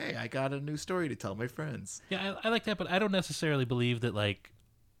 whoa, okay, I got a new story to tell my friends. Yeah, I like that, but I don't necessarily believe that, like,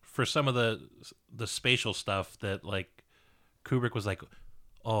 for some of the spatial stuff that, like, Kubrick was like,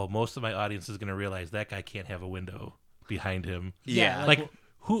 oh, most of my audience is going to realize that guy can't have a window behind him. Yeah. Like,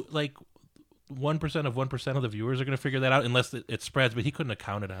 who, like, 1% of 1% of the viewers are going to figure that out unless it spreads, but he couldn't have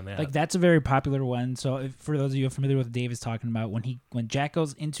counted on that. like that's a very popular one. So for those of you familiar with what Dave is talking about, when Jack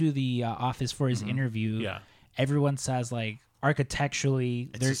goes into the office for his interview, everyone says like architecturally,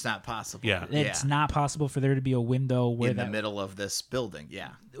 It's just not possible. Yeah. it's not possible for there to be a window where in the middle of this building.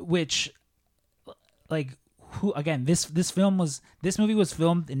 Yeah. which like who again this movie was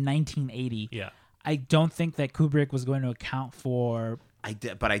filmed in 1980. Yeah. I don't think that Kubrick was going to account for. I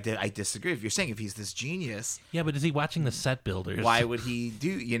disagree. If you're saying if he's this genius, Yeah, but is he watching the set builders? why would he do?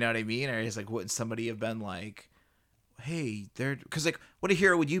 You know what I mean? Or is like, wouldn't somebody have been like, hey, they're because like, what a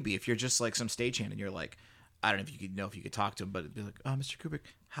hero would you be if you're just like some stagehand and you're like, I don't know if you could talk to him, but it'd be like, oh, Mr. Kubrick,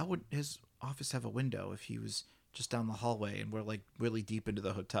 how would his office have a window if he was just down the hallway and we're like really deep into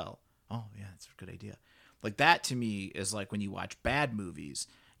the hotel? Oh yeah, that's a good idea. Like that to me is like when you watch bad movies,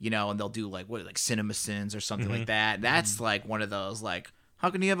 you know, and they'll do like Cinema Sins or something like that. That's like one of those like,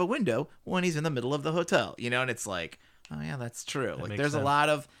 how can he have a window when he's in the middle of the hotel? You know, and it's like, oh yeah, that's true. Like there's a lot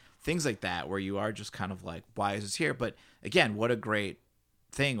of things like that where you are just kind of like, why is this here? But again, what a great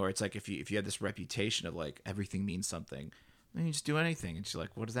thing where it's like if you have this reputation of like everything means something, then you just do anything. And she's like,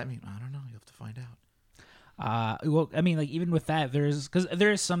 what does that mean? I don't know. You have to find out. Well, I mean, like even with that,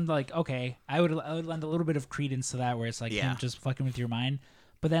 there's some like, okay, I would lend a little bit of credence to that where it's like him just fucking with your mind.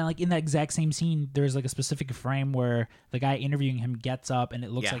 But then like in that exact same scene, there's like a specific frame where the guy interviewing him gets up and it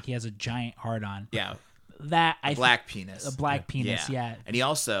looks like he has a giant hard on. Yeah. that I black penis. a black penis, yeah. And he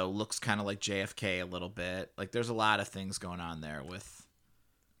also looks kind of like JFK a little bit. Like there's a lot of things going on there with.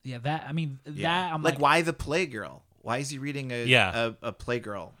 Yeah, that I mean Yeah. that I'm like why the Playgirl? Why is he reading a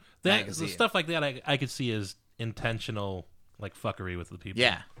Playgirl magazine? Stuff like that I could see as intentional like fuckery with the people.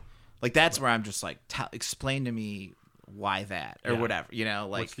 Yeah, like that's where I'm just like, explain to me why that or whatever. You know,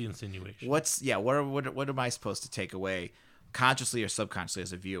 like what's the insinuation? What am I supposed to take away, consciously or subconsciously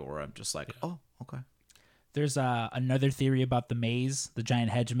as a viewer? Where I'm just like, oh, okay. There's another theory about the maze, the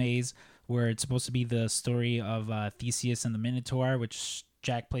giant hedge maze, where it's supposed to be the story of Theseus and the Minotaur, which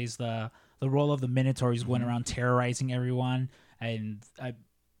Jack plays the role of the Minotaur. He's going around terrorizing everyone, and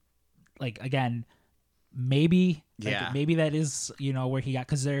again, maybe maybe that is where he got,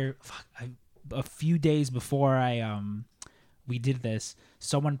 because a few days before we did this,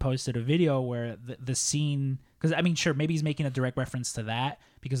 someone posted a video where the scene, because I mean, sure, maybe he's making a direct reference to that,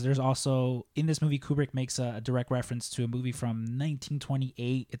 because there's also in this movie Kubrick makes a direct reference to a movie from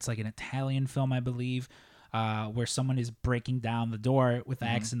 1928. It's like an Italian film, I believe, where someone is breaking down the door with the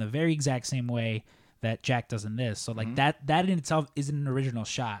axe in the very exact same way that Jack does in this. So like that in itself isn't an original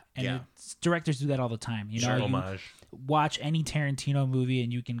shot, and directors do that all the time. You know, homage. Watch any Tarantino movie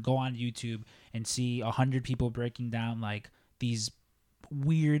and you can go on YouTube and see 100 people breaking down like these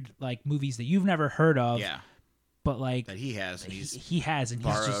weird like movies that you've never heard of. Yeah. But like that he has, and he has, and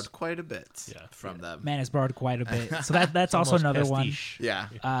borrowed he's just, quite a bit from them. Man has borrowed quite a bit. So that's also another pastiche. Yeah.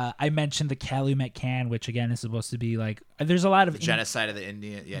 I mentioned the Calumet can, which again is supposed to be like there's a lot of genocide of the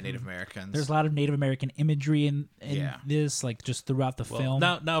Native Americans. There's a lot of Native American imagery in this, like just throughout the film.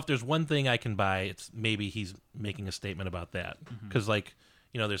 Now, if there's one thing I can buy, it's maybe he's making a statement about that, because like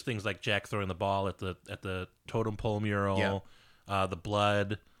there's things like Jack throwing the ball at the totem pole mural, the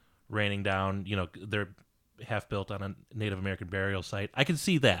blood raining down. They're half built on a Native American burial site. I can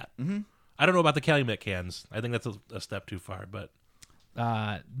see that. I don't know about the Calumet cans. I think that's a step too far, but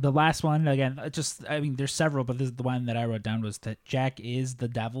the last one again, there's several, but this is the one that I wrote down, was that Jack is the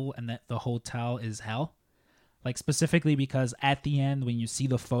devil and that the hotel is hell. Like specifically because at the end when you see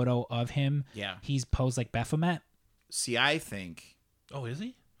the photo of him, he's posed like Baphomet. See, I think. Oh, is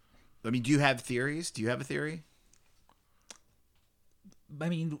he? I mean, do you have theories? Do you have a theory? I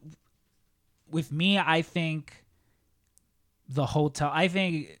mean, with me, I think the hotel. I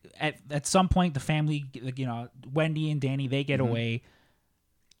think at some point the family, Wendy and Danny, they get away.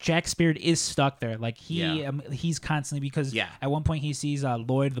 Jack's spirit is stuck there. Like he's constantly, because at one point he sees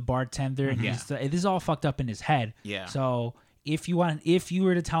Lloyd the bartender, and this is all fucked up in his head. Yeah. So if you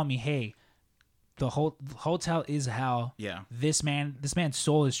were to tell me, hey, the hotel is hell. Yeah. This man's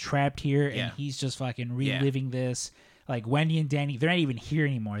soul is trapped here, and he's just fucking reliving this. Like Wendy and Danny, they're not even here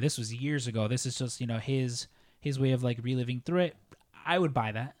anymore. This was years ago. This is just his way of like reliving through it. I would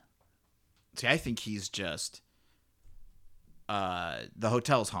buy that. See, I think he's just the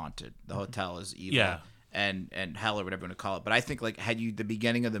hotel's haunted. The hotel is evil, and hell or whatever you want to call it. But I think like had you the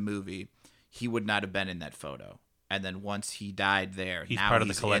beginning of the movie, he would not have been in that photo. And then once he died there, he's now part of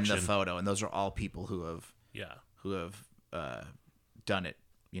he's the collection. In the photo, and those are all people who have done it.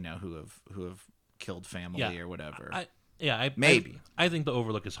 Who have killed family or whatever. Maybe. I think the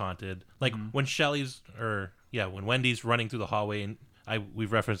Overlook is haunted. Like when when Wendy's running through the hallway, and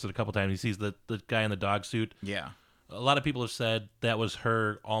we've referenced it a couple times. He sees the guy in the dog suit. Yeah. A lot of people have said that was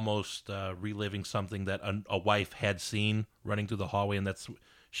her almost reliving something that a wife had seen running through the hallway, and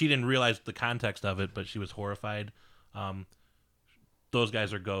she didn't realize the context of it, but she was horrified. Those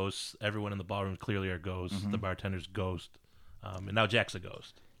guys are ghosts. Everyone in the ballroom clearly are ghosts. The bartender's ghost, and now Jack's a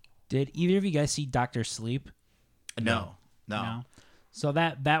ghost. Did either of you guys see Dr. Sleep? No. So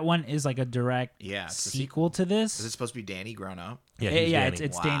that one is like a direct sequel to this. Is it supposed to be Danny grown up? Yeah,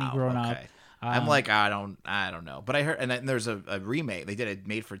 it's Danny grown up. I'm like, I don't know, but I heard, and then there's a remake. They did a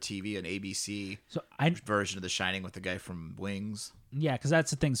made for TV, an ABC version of The Shining with the guy from Wings. Yeah, because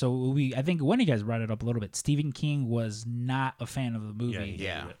that's the thing. So I think one of you guys brought it up a little bit. Stephen King was not a fan of the movie.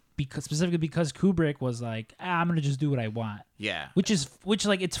 Yeah. Specifically because Kubrick was like, I'm gonna just do what I want. Yeah. Which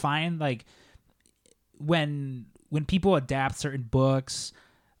like it's fine. Like when people adapt certain books,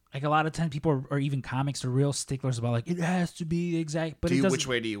 like a lot of times people are even comics are real sticklers about like it has to be exact. But which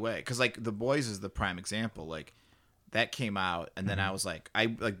way do you weigh? Because like The Boys is the prime example. Like that came out, and then I was like,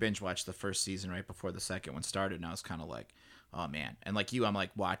 I like binge watched the first season right before the second one started, and I was kind of like, oh man. And like I'm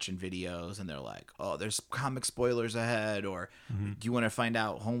like watching videos, and they're like, oh, there's comic spoilers ahead, or do you want to find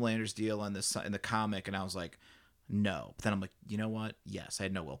out Homelander's deal in the comic? And I was like, no. But then I'm like, you know what? Yes, I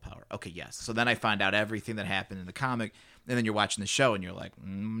had no willpower. Okay, yes. So then I find out everything that happened in the comic, and then you're watching the show, and you're like,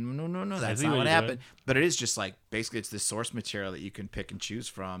 no, that's not what happened. But it is just like basically it's this source material that you can pick and choose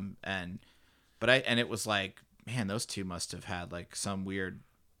from, and But it was like, man, those two must have had like some weird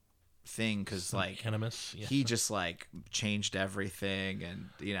thing because like animus. Yeah. he just like changed everything, and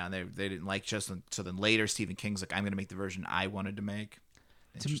they didn't like Justin. So then later Stephen King's like, I'm gonna make the version I wanted to make.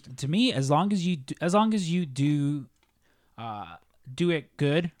 To me, as long as you do do it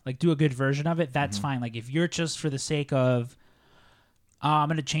good, like do a good version of it, that's fine. Like if you're just for the sake of I'm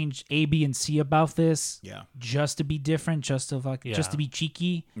gonna change A, B, and C about this, just to be different, just to be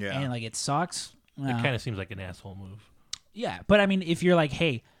cheeky, and like it sucks. It kind of seems like an asshole move. Yeah, but I mean, if you're like,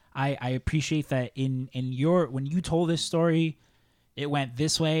 hey, I appreciate that in your when you told this story, it went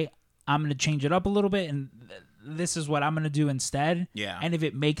this way. I'm gonna change it up a little bit, and this is what I'm gonna do instead. Yeah, and if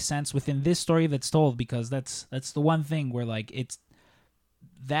it makes sense within this story that's told, because that's the one thing where like it's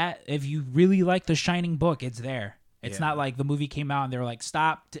that if you really like The Shining book, it's there. It's not like the movie came out and they were like,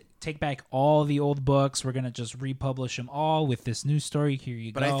 stop, take back all the old books. We're gonna just republish them all with this new story. Here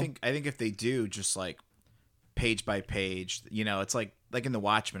you go. But I think if they do just like page by page, it's like in The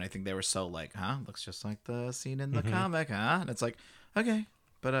Watchmen, I think they were so like, looks just like the scene in the comic, and it's like, okay,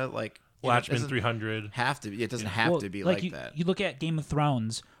 but like Watchmen 300 it doesn't have to be like that. You look at Game of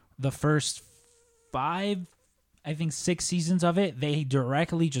Thrones, the first 5, I think 6 seasons of it, they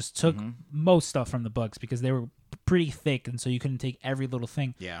directly just took most stuff from the books because they were pretty thick, and so you couldn't take every little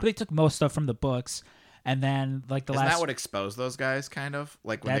thing. Yeah, but they took most stuff from the books. And then, like Isn't that what exposed those guys? Kind of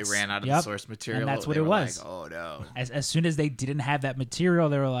like when they ran out of the source material. And that's what it was. Like, oh no! As soon as they didn't have that material,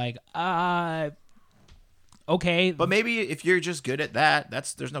 they were like, okay. But maybe if you're just good at that,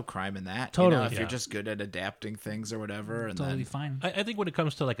 there's no crime in that. Totally. If you're just good at adapting things or whatever, and totally then fine. I think when it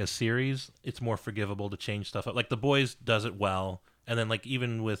comes to like a series, it's more forgivable to change stuff up. Like The Boys does it well, and then like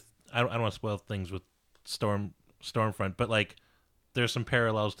even with I don't want to spoil things with Stormfront, but like there's some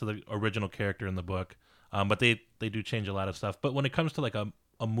parallels to the original character in the book. But they do change a lot of stuff. But when it comes to like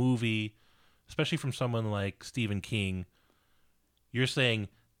a movie, especially from someone like Stephen King, you're saying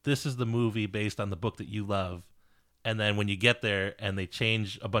this is the movie based on the book that you love. And then when you get there and they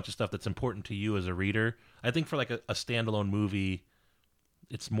change a bunch of stuff that's important to you as a reader, I think for like a standalone movie,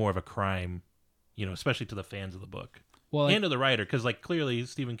 it's more of a crime, especially to the fans of the book. Well, and to the writer, because like clearly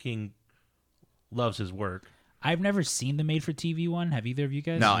Stephen King loves his work. I've never seen the made-for-TV one. Have either of you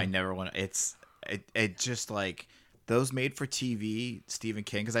guys? No, I never want to. It just like those made for TV Stephen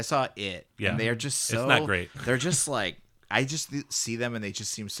King, because I saw it, and they are just so it's not great. They're just like I just see them and they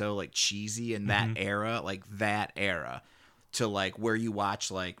just seem so like cheesy in that era, to like where you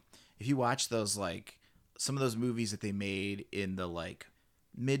watch like if you watch those like some of those movies that they made in the like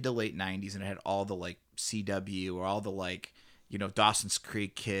mid to late 90s, and it had all the like CW or all the like Dawson's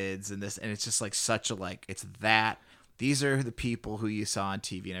Creek kids and this, and it's just like such a like it's that these are the people who you saw on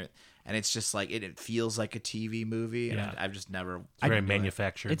TV and it's just like it feels like a TV movie, and I've just never. It's very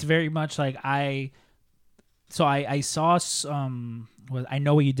manufactured. It's very much like I saw I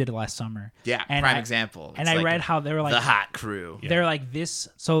Know What You Did Last Summer. Yeah, and prime example. And I read how they were like the hot crew. They're like this.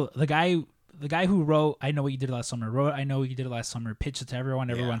 So the guy who wrote I Know What You Did Last Summer, pitched it to everyone.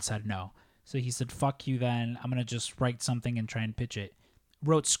 Everyone said no. So he said, "Fuck you, then I'm gonna just write something and try and pitch it."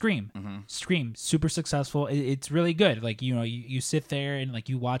 Wrote Scream. Scream, super successful. It's really good. Like you sit there and like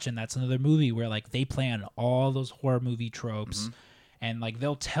you watch, and that's another movie where like they play on all those horror movie tropes, and like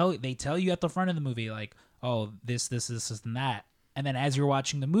they tell you at the front of the movie like, oh, this, and that, and then as you're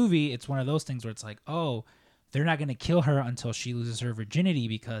watching the movie, it's one of those things where it's like, oh, they're not gonna kill her until she loses her virginity,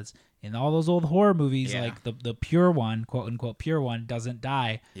 because in all those old horror movies, like the pure one, quote unquote pure one, doesn't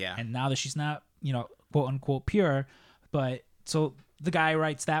die. Yeah. And now that she's not, quote unquote pure, but so the guy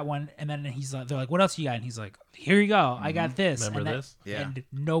writes that one, and then he's like, they're like, what else you got? And he's like, here you go, I got this. Remember this? Yeah. And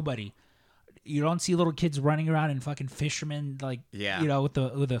nobody. You don't see little kids running around in fucking fisherman, like, with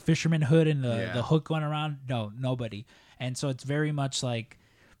the fisherman hood and the hook going around. No, nobody. And so it's very much like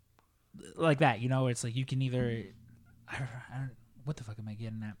that, it's like you can either, I don't what the fuck am I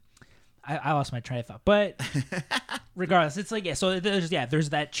getting at? I lost my train of thought, but regardless, it's like, so there's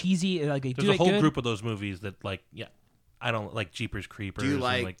that cheesy, like they There's do a whole good. group of those movies that like, I don't like Jeepers Creepers. Do you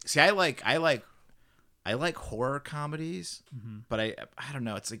like see, I like horror comedies, but I don't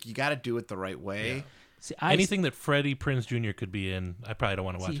know. It's like you got to do it the right way. Yeah. See, anything that Freddie Prinze Jr. could be in, I probably don't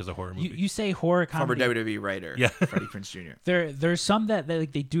want to watch as a horror movie. You say horror comedy. Former WWE writer, Freddie Prinze Jr. There's some that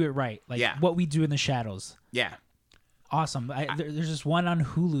like they do it right, like What We Do in the Shadows. Yeah, awesome. There's this one on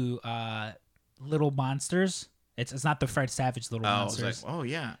Hulu, Little Monsters. It's not the Fred Savage Little Monsters. Like,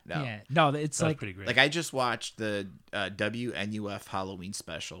 no, it's like pretty great. Like I just watched the WNUF Halloween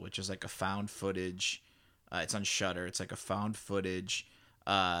special, which is like a found footage. It's on Shudder. It's like a found footage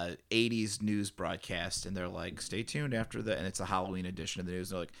 80s news broadcast, and they're like, stay tuned after and it's a Halloween edition of the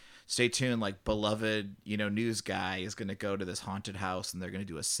news. And they're like, stay tuned, like beloved, news guy is going to go to this haunted house and they're going to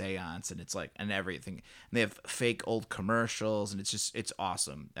do a seance, and it's like, and everything. And they have fake old commercials, and it's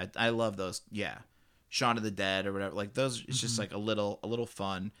awesome. I love those. Yeah. Shaun of the Dead or whatever. Like those, it's just like a little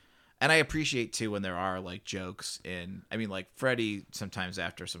fun. And I appreciate too when there are like jokes in. I mean, like Freddy sometimes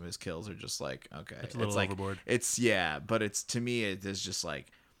after some of his kills are just like, okay, it's a little like, overboard. But it's, to me, it is just like,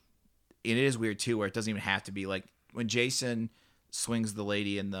 it is weird too, where it doesn't even have to be like when Jason swings the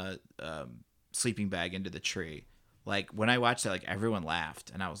lady in the sleeping bag into the tree. Like when I watched that, like everyone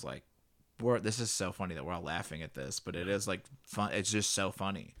laughed, and I was like, this is so funny that we're all laughing at this, but it is like fun. It's just so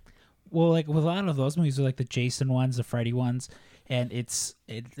funny. Well, like with a lot of those movies, are like the Jason ones, the Freddy ones, and it's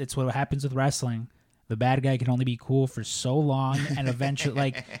what happens with wrestling. The bad guy can only be cool for so long, and eventually,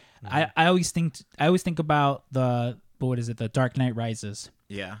 like I always think about the Dark Knight Rises.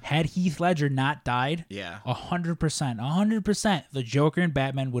 Yeah. Had Heath Ledger not died, 100%, the Joker and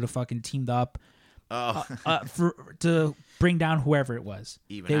Batman would have fucking teamed up to bring down whoever it was.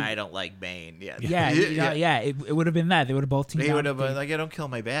 I don't like Bane. Yeah. It would have been that. They would have both teamed up. He would have been like, I don't kill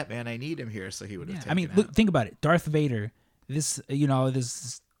my Batman. I need him here. So he would have taken look, think about it. Darth Vader, this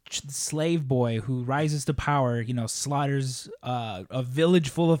slave boy who rises to power, slaughters a village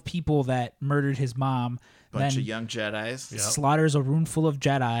full of people that murdered his mom. Bunch of young Jedis. Slaughters a room full of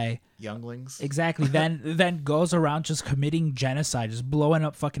Jedi. Younglings. Exactly. then goes around just committing genocide, just blowing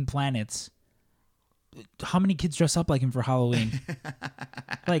up fucking planets. How many kids dress up like him for Halloween?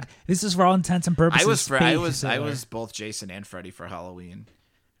 Like, this is for all intents and purposes. I was both Jason and Freddy for Halloween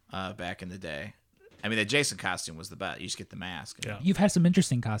back in the day. I mean, the Jason costume was the best. You just get the mask. Yeah. You've had some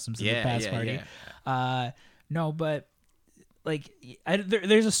interesting costumes in the past party. Yeah. No, but like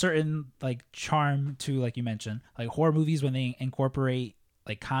there's a certain like charm to, like you mentioned, like horror movies when they incorporate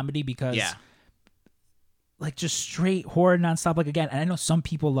like comedy, because like just straight horror nonstop. Like, again, and I know some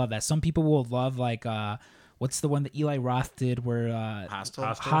people love that. Some people will love like what's the one that Eli Roth did where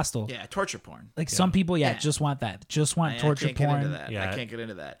Hostel. Yeah, torture porn. Like some people just want that. Just want torture porn. I can't get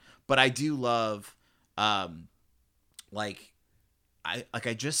into that. But I do love like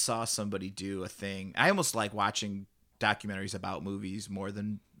I just saw somebody do a thing. I almost like watching documentaries about movies more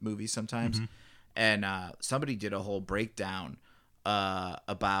than movies sometimes. Mm-hmm. And somebody did a whole breakdown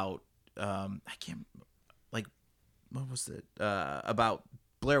about I can't, like, what was it? About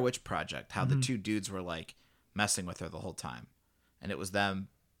Blair Witch Project, how the two dudes were like messing with her the whole time. And it was them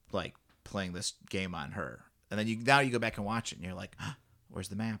like playing this game on her. And then you go back and watch it and you're like, where's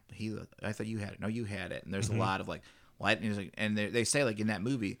the map? I thought you had it. No, you had it. And there's a lot of like, and they say like in that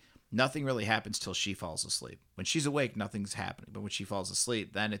movie, nothing really happens till she falls asleep. When she's awake, nothing's happening. But when she falls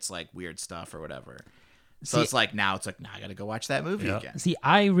asleep, then it's like weird stuff or whatever. So it's like, now I got to go watch that movie again. See,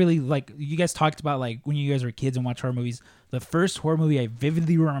 I really like, you guys talked about like when you guys were kids and watch horror movies. The first horror movie I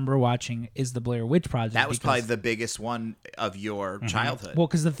vividly remember watching is the Blair Witch Project. That was probably the biggest one of your childhood. Well,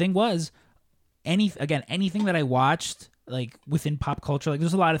 because the thing was, anything that I watched like within pop culture, like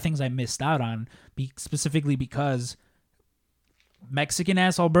there's a lot of things I missed out on, specifically because Mexican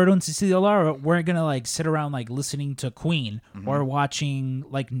ass Alberto and Cecilia Lara weren't gonna like sit around like listening to Queen or watching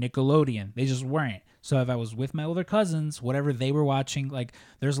like Nickelodeon. They just weren't. So if I was with my older cousins, whatever they were watching, like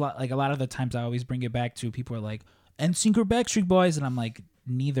there's a lot of the times I always bring it back to people are like NSYNC or Backstreet Boys, and I'm like,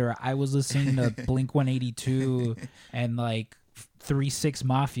 neither. I was listening to Blink 182 and like 3-6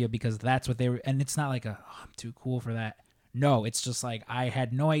 Mafia because that's what they were. And it's not like I'm too cool for that. No, it's just like I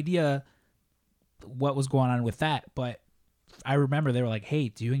had no idea what was going on with that, but I remember they were like, "Hey,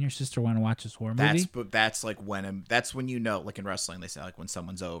 do you and your sister want to watch this horror movie?" That's like that's when you know, like in wrestling, they say like when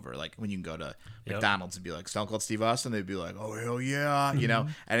someone's over, like when you can go to McDonald's and be like Stone Cold Steve Austin, they'd be like, "Oh hell yeah," you know.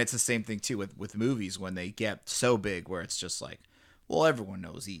 And it's the same thing too with movies when they get so big where it's just like, well, everyone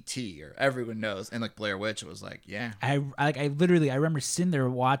knows E.T. or everyone knows, and like Blair Witch, it was like, yeah. I remember sitting there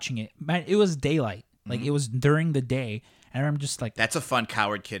watching it. Man, it was daylight, like it was during the day, and I remember just like, that's a fun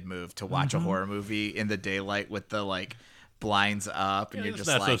coward kid move to watch a horror movie in the daylight with the like blinds up, and you're just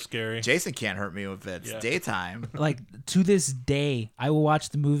not like, so scary. Jason can't hurt me if it's daytime. Like to this day, I will watch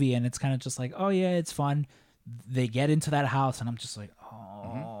the movie and it's kind of just like, oh yeah, it's fun. They get into that house and I'm just like,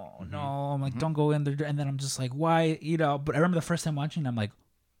 oh no, I'm like, don't go in there. And then I'm just like, why, you know? But I remember the first time watching it, I'm like,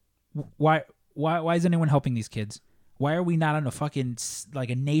 why is anyone helping these kids? Why are we not on a fucking like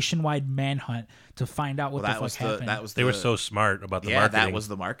a nationwide manhunt to find out what the fuck happened? They were so smart about the marketing. That was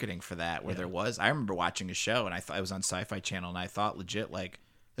the marketing for that. Where there was, I remember watching a show and I thought it was on Sci-Fi Channel and I thought legit like,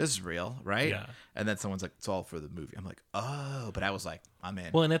 this is real, right? Yeah. And then someone's like, it's all for the movie. I'm like, oh, but I was like, I'm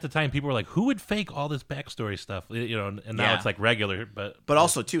in. Well, and at the time, people were like, who would fake all this backstory stuff? You know, and now it's like regular, but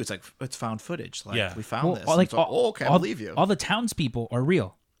also too, it's like it's found footage. Like we found this. Like, okay, I believe you. All the townspeople are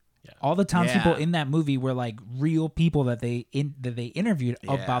real. All the townspeople Yeah. in that movie were like real people that they interviewed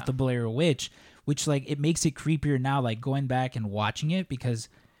Yeah. about the Blair Witch, which like it makes it creepier now, like going back and watching it because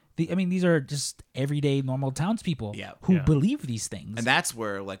these are just everyday normal townspeople who Yeah. believe these things. And that's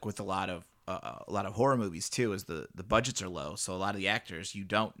where, like, with a lot of horror movies too, is the budgets are low, so a lot of the actors you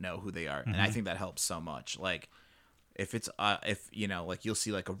don't know who they are, and I think that helps so much. Like, if it's if you know, like, you'll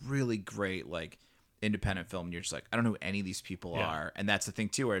see like a really great like independent film, and you're just like, I don't know who any of these people are, and that's the thing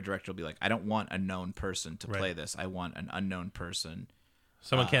too, where a director will be like, I don't want a known person to play this. I want an unknown person.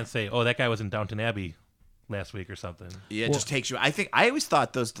 Someone can't say, "Oh, that guy was in Downton Abbey last week" or something. Yeah, it just takes you. I think I always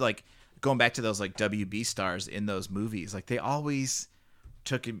thought those, like, going back to those like WB stars in those movies, like they always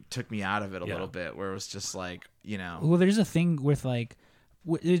took me out of it a little bit, where it was just like, you know. Well, there's a thing with like,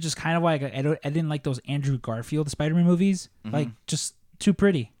 it's just kind of like I didn't like those Andrew Garfield Spider-Man movies, like just too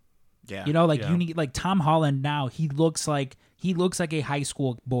pretty. Yeah, You know, like you need like Tom Holland now. He looks like a high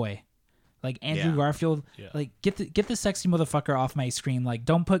school boy. Like Andrew Garfield, like get the sexy motherfucker off my screen. Like,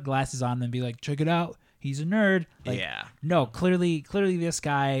 don't put glasses on and be like, check it out, he's a nerd. Like, no, clearly this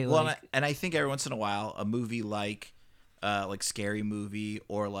guy. Well, like, and I think every once in a while, a movie like Scary Movie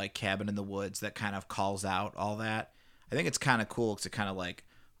or like Cabin in the Woods that kind of calls out all that. I think it's kind of cool to kind of like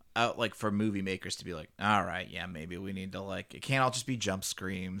for movie makers to be like, all right, yeah, maybe we need to, like, it can't all just be jump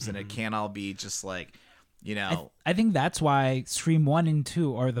screams, and it can't all be just like, you know. I think that's why Scream 1 and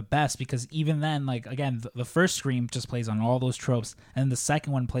 2 are the best, because even then, like, again, the first Scream just plays on all those tropes, and the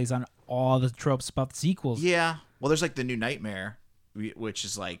second one plays on all the tropes about the sequels. Yeah. Well, there's like the New Nightmare, which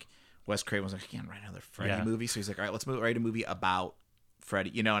is like Wes Craven was like, I can't write another Freddy movie, so he's like, all right, let's write a movie about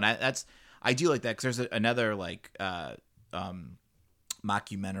Freddy, you know. And I do like that, because there's another like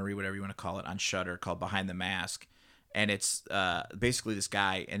mockumentary, whatever you want to call it, on Shudder called Behind the Mask, and it's basically this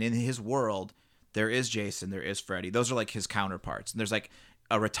guy, and in his world there is Jason, there is Freddy. Those are like his counterparts, and there's like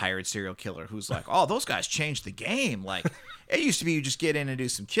a retired serial killer who's like, oh, those guys changed the game. Like, it used to be you just get in and do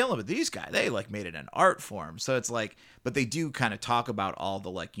some killing, but these guys, they like made it an art form. So it's like, but they do kind of talk about all the,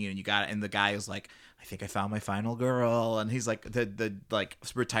 like, you know, you got, and the guy is like, I think I found my final girl, and he's like the like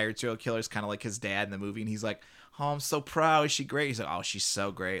retired serial killer is kind of like his dad in the movie, and he's like, oh, I'm so proud. Is she great? He's like, oh, she's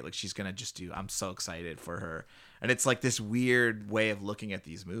so great. Like, she's gonna just do. I'm so excited for her. And it's like this weird way of looking at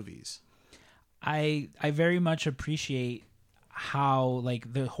these movies. I very much appreciate how,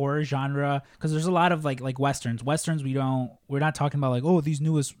 like, the horror genre, because there's a lot of like westerns. Westerns, we're not talking about like, oh, these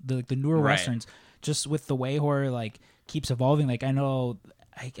the newer westerns. Just with the way horror like keeps evolving. Like, I know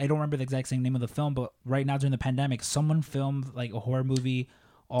I don't remember the exact same name of the film, but right now during the pandemic, someone filmed like a horror movie.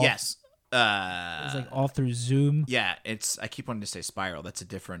 Yes. It was like all through Zoom. Yeah, I keep wanting to say Spiral. That's a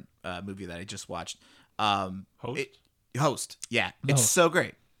different movie that I just watched. Host. Yeah, it's so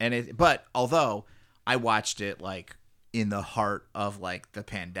great. But although I watched it like in the heart of like the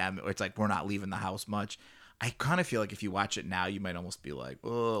pandemic, it's like we're not leaving the house much. I kind of feel like if you watch it now, you might almost be like,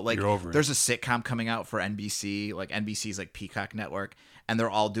 oh, like, you're over it. There's a sitcom coming out for NBC, like NBC's like Peacock Network, and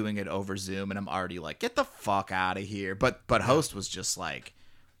they're all doing it over Zoom, and I'm already like, get the fuck out of here. But Host was just like,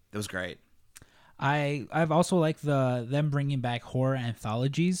 it was great. I've also liked them bringing back horror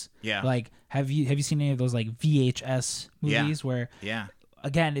anthologies. Yeah. Like, have you seen any of those like VHS movies where? Yeah.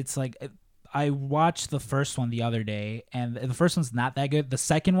 Again, it's like, I watched the first one the other day, and the first one's not that good. The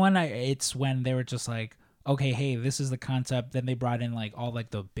second one, it's when they were just like, okay, hey, this is the concept. Then they brought in like all like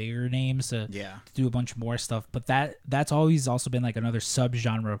the bigger names to do a bunch more stuff. But that's always also been like another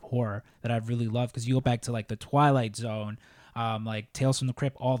subgenre of horror that I've really loved, because you go back to like the Twilight Zone, like Tales from the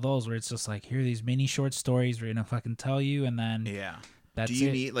Crypt, all those, where it's just like, here are these mini short stories we're gonna fucking tell you, and then that's do you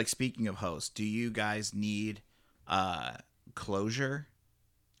it. need, like, speaking of Hosts, do you guys need closure?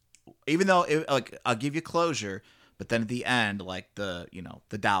 Even though like, I'll give you closure, but then at the end, like, the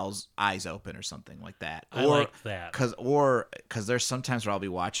doll's eyes open or something like that. I like that. Because there's sometimes where I'll be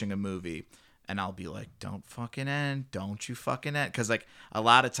watching a movie and I'll be like, don't fucking end. Don't you fucking end. Because, like, a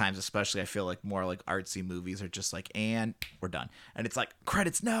lot of times, especially, I feel like more like artsy movies are just like, and we're done. And it's like,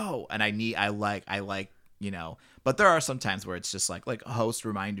 credits, no. And I like, you know, but there are some times where it's just like Host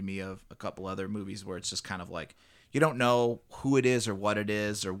reminded me of a couple other movies where it's just kind of like, you don't know who it is or what it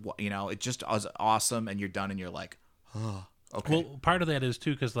is, or what, you know, it just was awesome, and you're done and you're like, oh, okay. Well, part of that is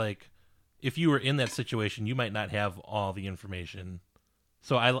too, because like, if you were in that situation, you might not have all the information.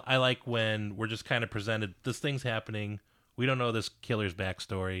 So I like when we're just kind of presented, this thing's happening. We don't know this killer's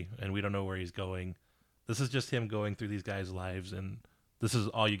backstory, and we don't know where he's going. This is just him going through these guys' lives, and this is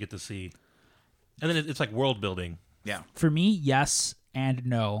all you get to see. And then it's like world building. Yeah. For me, yes and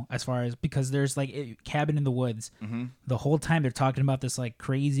no, as far as, because there's like Cabin in the Woods. The whole time they're talking about this like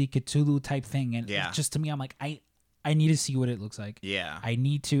crazy Cthulhu type thing, and just to me, I'm like, I need to see what it looks like. Yeah. I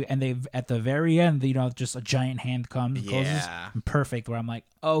need to, and they've at the very end, just a giant hand comes, and closes, Yeah. and perfect. Where I'm like,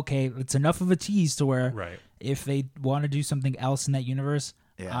 okay, it's enough of a tease to where Right. if they want to do something else in that universe,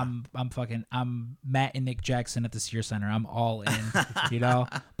 Yeah. I'm Matt and Nick Jackson at the Sears Center. I'm all in,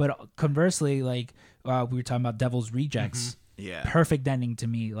 But conversely, like we were talking about Devil's Rejects, Yeah. perfect ending to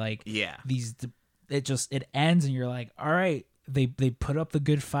me. Like Yeah. it ends, and you're like, all right. They put up the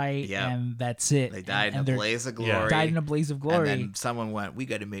good fight, Yep. and that's it. They died and in a they're- blaze of Yeah. glory. Died in a blaze of glory. And then someone went, we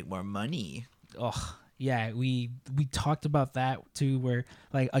got to make more money. Oh yeah, we talked about that too. Where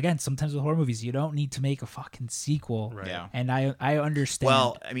like again, sometimes with horror movies, you don't need to make a fucking sequel. Right. Yeah. And I understand.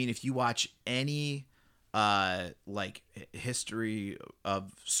 Well, I mean, if you watch any like history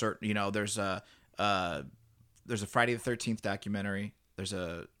of certain, there's a Friday the 13th documentary, there's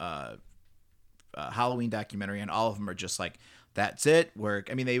a Halloween documentary, and all of them are just like, that's it.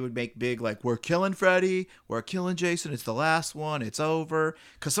 They would make big like, we're killing Freddy, we're killing Jason, it's the last one, it's over.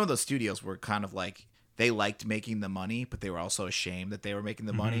 Because some of those studios were kind of like, they liked making the money, but they were also ashamed that they were making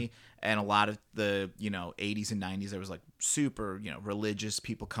the money. And a lot of the 80s and 90s, there was like super religious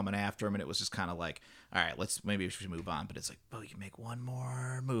people coming after them, and it was just kind of like, all right, maybe we should move on. But it's like, oh, you can make one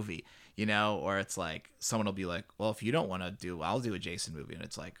more movie, or it's like someone will be like, well, if you don't want to do, I'll do a Jason movie, and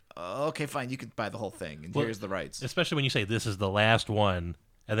it's like, oh, okay, fine, you could buy the whole thing, and here's the rights. Especially when you say this is the last one,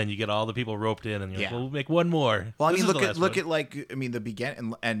 and then you get all the people roped in, and you're like, Yeah. well, we'll make one more. Well, I This mean, is the last look one. at like, the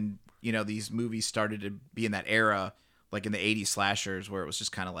beginning, and these movies started to be in that era, like in the 80s slashers, where it was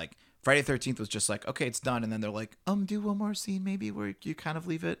just kind of like Friday the 13th was just like, okay, it's done, and then they're like, do one more scene maybe where you kind of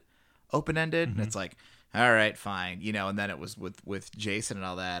leave it open ended, and it's like, all right, fine, and then it was with Jason and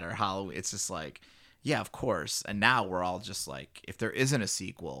all that, or Halloween. It's just like, yeah, of course. And now we're all just like, if there isn't a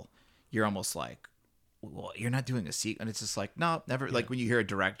sequel, you're almost like, well, you're not doing a sequel, and it's just like, no, never. Like when you hear a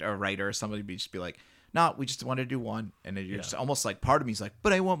director, a writer, or somebody just be like, no, we just wanted to do one, and then you're just almost like, part of me's like,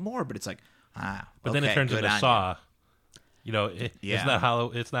 but I want more, but it's like, But then it okay, turns good into on Saw. It's Yeah.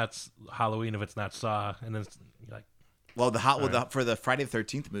 not It's not Halloween if it's not Saw, and then it's like, you. Well, for the Friday the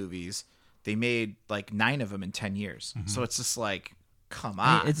 13th movies, they made like 9 of them in 10 years, so it's just like, come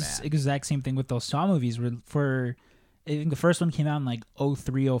on, it's man. exact same thing with those Saw movies. Where I think the first one came out in like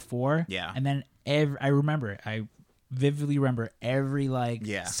 03, 04. Yeah. And then I vividly remember every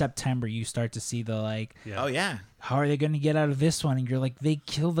September you start to see the like, Oh yeah, how are they going to get out of this one? And you're like, they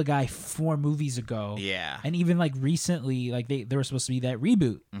killed the guy 4 movies ago. yeah. And even like recently, like there was supposed to be that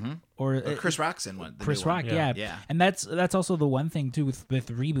reboot, or Chris Rock's in one. the Chris new one. Rock, yeah. Yeah. And that's also the one thing too with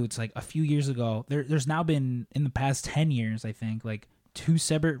reboots. Like a few years ago, there's now been in the past 10 years, I think, like 2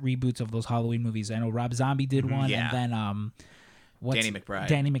 separate reboots of those Halloween movies. I know Rob Zombie did one, Yeah. and then Danny McBride.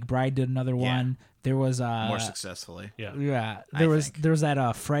 Danny McBride did another Yeah. one. There was more successfully. yeah. yeah. I There was think.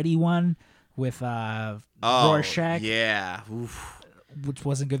 that Freddy one with Oh, Rorschach, yeah. Oof. which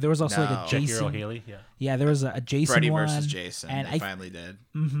wasn't good. There was also like No. a Jackie Jason. Earl Haley, yeah. Yeah, there was a Jason Freddy one versus Jason. and They finally did.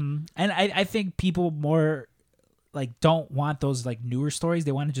 And I think people more like don't want those like newer stories.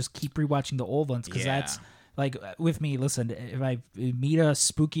 They want to just keep rewatching the old ones because Yeah. that's like with me. Listen, if I meet a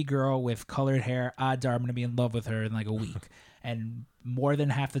spooky girl with colored hair, odds are I'm gonna be in love with her in like a week. And more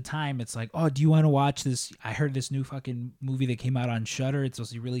than half the time, it's like, oh, do you want to watch this? I heard this new fucking movie that came out on Shudder. It's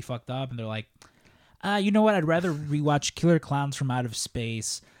supposed to be really fucked up, and they're like, you know what? I'd rather rewatch Killer Clowns from Outer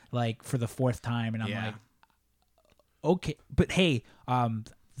Space like for the 4th time, and I'm Yeah. like, okay, but hey,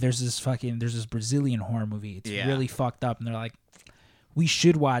 there's this Brazilian horror movie. It's Yeah. really fucked up, and they're like, we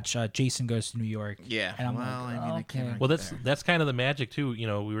should watch Jason Goes to New York. Yeah. And I'm well, like, I mean, I can't okay. Well, argue there. that's kind of the magic too.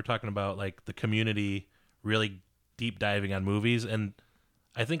 We were talking about like the community really deep diving on movies, and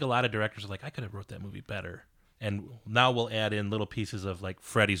I think a lot of directors are like, I could have wrote that movie better. And now we'll add in little pieces of like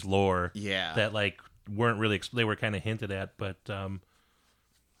Freddy's lore Yeah. that like weren't really they were kind of hinted at, but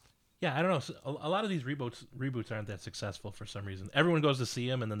yeah, I don't know. A lot of these reboots aren't that successful for some reason. Everyone goes to see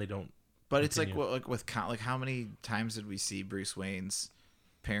them, and then they don't. But it's like continue. with how many times did we see Bruce Wayne's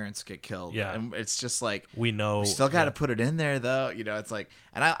parents get killed? Yeah. And it's just like, We know. we still got to put it in there though. It's like,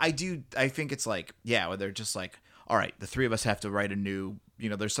 and I think it's like, yeah, where they're just like, all right, the 3 of us have to write a new,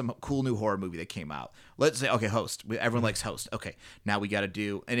 there's some cool new horror movie that came out. Let's say, okay, Host. Everyone likes Host. Okay, now we got to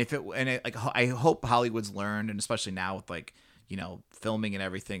do, like, I hope Hollywood's learned, and especially now with like, filming and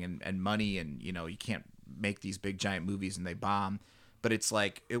everything and money, and you can't make these big giant movies and they bomb. But it's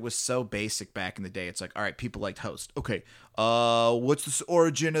like, it was so basic back in the day. It's like, all right, people liked Host. Okay, what's the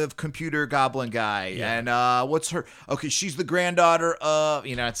origin of Computer Goblin Guy? Yeah. And what's her? Okay, she's the granddaughter of.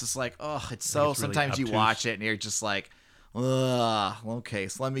 It's just like, oh, it's so. it's really Sometimes you obtuse. watch it and you're just like, ugh. Okay,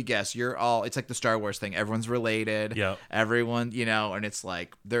 so let me guess. You're all. It's like the Star Wars thing. Everyone's related. Yep. Everyone, and it's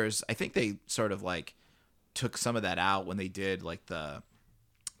like I think they sort of like took some of that out when they did like the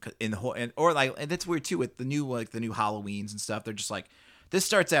in the whole and that's weird too with the new Halloweens and stuff. They're just like, this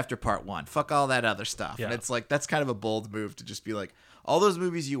starts after part 1. Fuck all that other stuff. Yeah. And it's like that's kind of a bold move to just be like, all those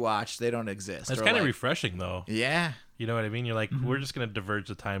movies you watch, they don't exist. That's Or kind of like, refreshing though. yeah. You know what I mean? You're like, we're just gonna diverge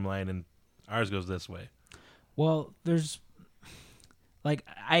the timeline, and ours goes this way. Well, there's like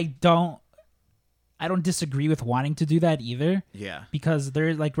I don't disagree with wanting to do that either. Yeah. Because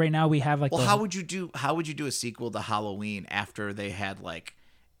there's like right now we have like Well, how would you do a sequel to Halloween after they had like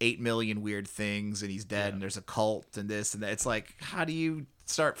 8 million weird things and he's dead and there's a cult and this and that? It's like, how do you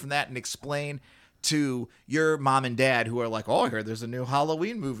start from that and explain to your mom and dad who are like, oh, I heard there's a new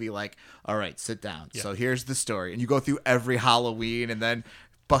Halloween movie. Like, all right, sit down. Yeah. So here's the story. And you go through every Halloween and then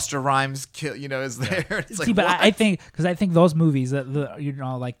Buster Rhymes is there. It's like, see, but what? I think those movies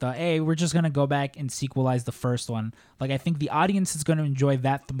like hey, we're just gonna go back and sequelize the first one. Like I think the audience is gonna enjoy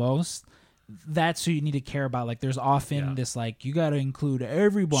that the most. That's who you need to care about. Like there's often this like you got to include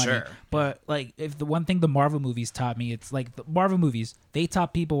everybody. Sure. But like if the one thing the Marvel movies taught me, it's like the Marvel movies they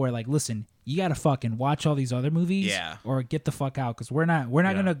taught people were like, listen, you got to fucking watch all these other movies, or get the fuck out because we're not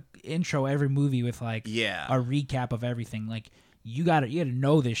gonna intro every movie with like a recap of everything. Like. You gotta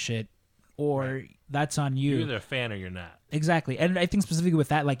know this shit, or that's on you. You're either a fan or you're not. Exactly, and I think specifically with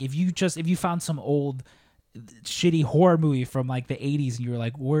that, like if you found some old shitty horror movie from like the 80s and you were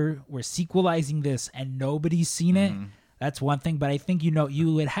like, we're sequelizing this and nobody's seen it, that's one thing. But I think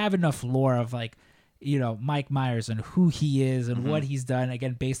you would have enough lore of like Mike Myers and who he is and what he's done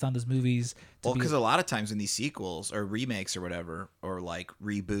again based on those movies. Well, because a lot of times in these sequels or remakes or whatever or like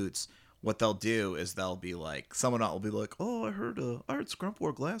reboots. What they'll do is they'll be like, someone will be like, "Oh, I heard Scrump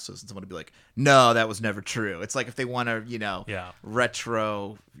wore glasses," and someone will be like, "No, that was never true." It's like if they want to,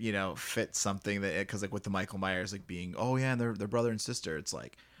 retro, fit something that because like with the Michael Myers like being, oh yeah, and they're brother and sister. It's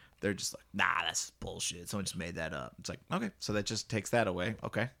like they're just like, nah, that's bullshit. Someone just made that up. It's like okay, so that just takes that away.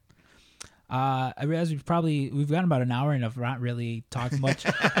 Okay. I realize we've gotten about an hour and have not really talked much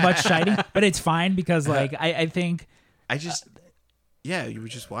Shining, but it's fine because like I think yeah, you would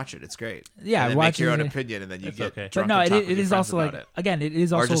just watch it. It's great. Yeah, and then make your own opinion, and then you get drunk. But no, and talk with it your is also like it. Again, it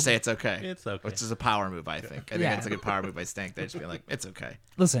is also or just say it's okay. It's okay. Which is a power move, I think. I think it's a good power move by Stank. They just be like, it's okay.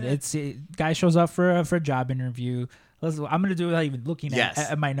 Listen, guy shows up for a job interview. Listen, I'm gonna do it without even looking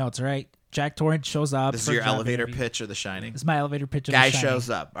at my notes. All right, Jack Torrance shows up. This is your elevator pitch of The Shining. This is my elevator pitch of Guy The Shining. shows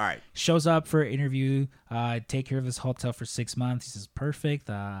up. All right. Shows up for an interview. Take care of this hotel for 6 months. He says, perfect.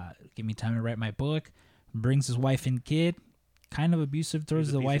 Give me time to write my book. Brings his wife and kid. Kind of abusive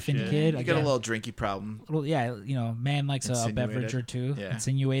towards the wife and kid. You got a little drinky problem. Man likes a beverage or two. Yeah.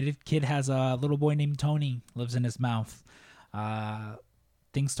 Insinuated. Kid has a little boy named Tony. Lives in his mouth.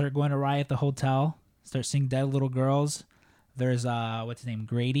 Things start going awry at the hotel. Start seeing dead little girls. There's what's his name?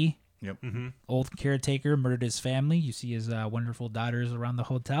 Grady. Yep. Mm-hmm. Old caretaker murdered his family. You see his wonderful daughters around the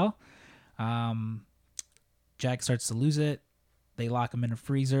hotel. Jack starts to lose it. They lock him in a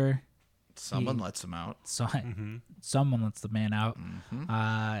freezer. Someone lets him out. Someone lets the man out.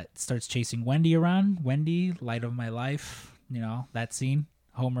 Starts chasing Wendy around. Wendy, light of my life. That scene.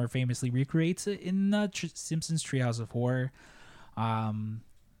 Homer famously recreates it in Simpsons Treehouse of Horror.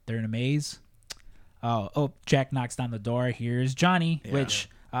 They're in a maze. Oh, Jack knocks down the door. Here's Johnny, which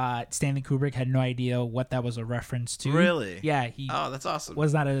Stanley Kubrick had no idea what that was a reference to. Really? Yeah. That's awesome.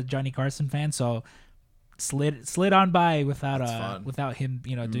 Was not a Johnny Carson fan, so slid on by without him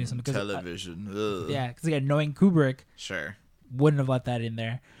doing something. Television. Because again, knowing Kubrick, sure, wouldn't have let that in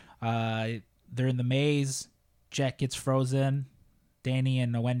there. They're in the maze. Jack gets frozen. Danny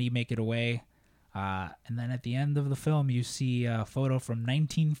and Wendy make it away. And then at the end of the film, you see a photo from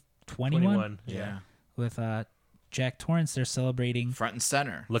 1921. Yeah. With Jack Torrance, they're celebrating front and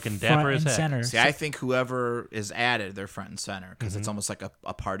center, looking dapper as heck. Center. See, I think whoever is added, they're front and center because it's almost like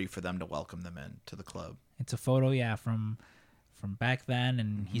a party for them to welcome them in to the club. It's a photo, from back then,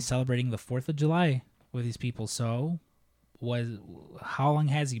 and he's celebrating the 4th of July with these people. So, how long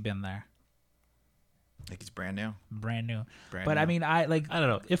has he been there? I think he's brand new. But I mean, I don't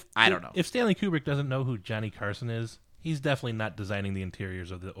know I don't know if Stanley Kubrick doesn't know who Johnny Carson is. He's definitely not designing the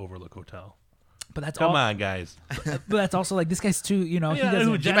interiors of the Overlook Hotel. But that's come on, guys. But that's also like this guy's too. He might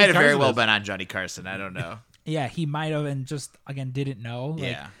have very well been on Johnny Carson. I don't know. Yeah, he might have, and just again didn't know.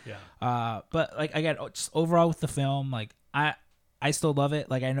 Yeah. But like again, just overall with the film, like I still love it.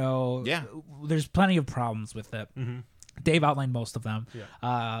 Like I know. Yeah. There's plenty of problems with it. Mm-hmm. Dave outlined most of them.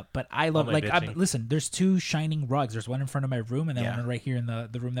 Yeah. But I love listen. There's 2 shining rugs. There's one in front of my room, and then one right here in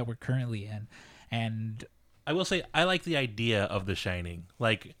the room that we're currently in. And I will say I like the idea of The Shining.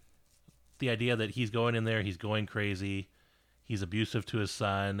 Like the idea that he's going in there, he's going crazy, he's abusive to his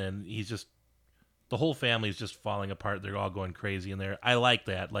son, and he's just the whole family is just falling apart. They're all going crazy in there. I like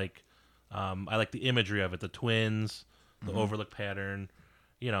that. Like, I like the imagery of it. The twins, the overlook pattern.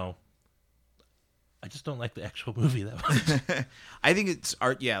 You know, I just don't like the actual movie that much. I think it's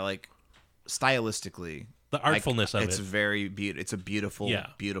art. Yeah, like stylistically, The artfulness of it's it. very beautiful. It's a beautiful, Yeah.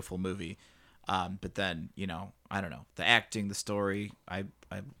 beautiful movie. But then I don't know, the acting, the story. I'm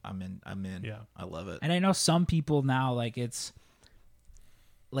in. Yeah. I love it. And I know some people now, like, it's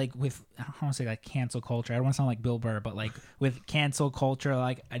like with, I don't want to say like cancel culture. I don't want to sound like Bill Burr, but like with cancel culture,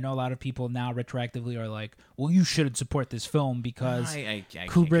 like I know a lot of people now retroactively are like, well, you shouldn't support this film because I can't get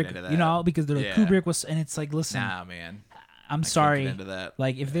Kubrick, into that. you know, because they're like, Yeah. Kubrick was, and it's like, listen, Nah, man. I'm I can't sorry. get into that.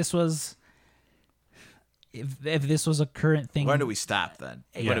 Like if this was, if this was a current thing, When do we stop then?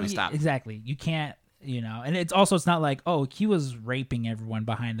 When do we stop? Exactly. You can't, and it's not like, oh, he was raping everyone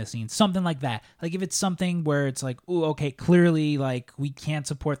behind the scenes, something like that. Like if it's something where it's like, oh, okay, clearly like we can't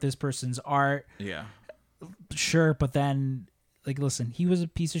support this person's art, Yeah. sure, but then like, listen, he was a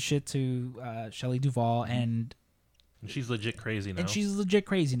piece of shit to Shelley Duvall, and She's legit crazy now. she's legit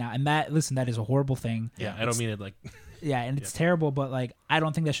crazy now, and that is a horrible thing. yeah, I don't mean it like. Yeah, and it's terrible, but like I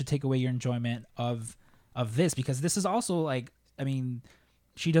don't think that should take away your enjoyment of this, because this is also like, I mean,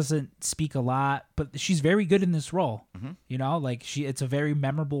 she doesn't speak a lot, but she's very good in this role. Like it's a very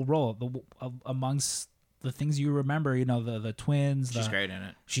memorable role. Amongst the things you remember, the twins. She's great in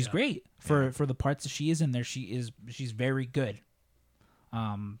it. She's great for the parts that she is in there. She's very good.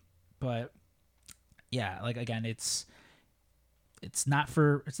 But yeah, like again, it's not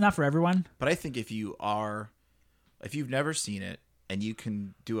for everyone. But I think if you've never seen it and you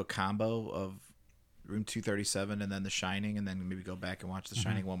can do a combo of Room 237 and then The Shining, and then maybe go back and watch The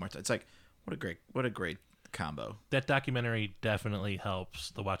Shining one more time, it's like what a great combo. That documentary definitely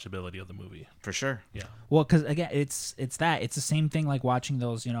helps the watchability of the movie. For sure. Yeah. Well, because again, it's the same thing like watching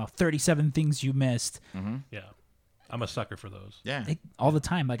those 37 things you missed. Yeah. I'm a sucker for those. Yeah. All the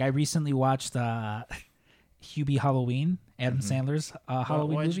time. Like I recently watched Hubie Halloween, Adam Sandler's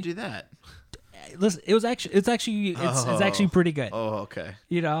Halloween Why'd movie. you do that? Listen, it's actually pretty good. Oh, okay.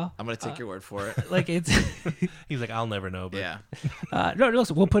 I'm I'm gonna take your word for it. like it's He's like, I'll never know. But Yeah. no,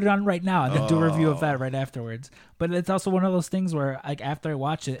 listen, we'll put it on right now and then do a review of that right afterwards. But it's also one of those things where like after I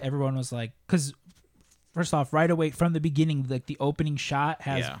watched it, everyone was like, because first off, right away from the beginning, like the opening shot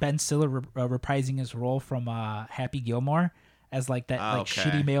has Ben Stiller reprising his role from Happy Gilmore as like that like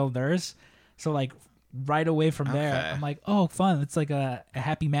shitty male nurse. So like right away from there, I'm like, oh, fun! It's like a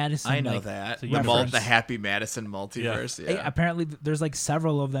Happy Madison. I know like, that. reference. The Happy Madison multiverse. Yeah. Hey, apparently, there's like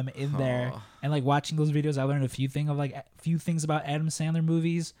several of them in there, and like watching those videos, I learned a few things about Adam Sandler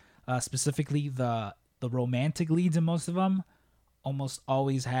movies, specifically the romantic leads in most of them. Almost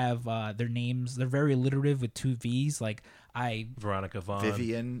always have their names. They're very alliterative with two V's. Like Veronica Vaughn.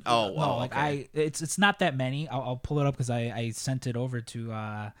 Vivian. It's not that many. I'll pull it up because I sent it over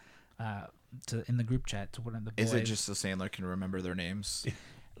to in the group chat to one of the boys. Is it just so Sandler can remember their names?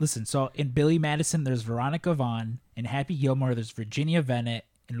 Listen, so in Billy Madison, there's Veronica Vaughn. In Happy Gilmore, there's Virginia Bennett.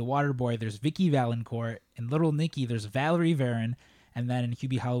 In The Waterboy, there's Vicky Valancourt. In Little Nicky, there's Valerie Varon. And then in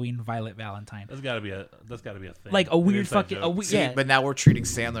Hubie Halloween, Violet Valentine. That's gotta be a thing. Like a weird fucking See, but now we're treating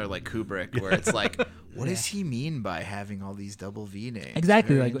Sandler like Kubrick, where it's like, what does he mean by having all these double V names?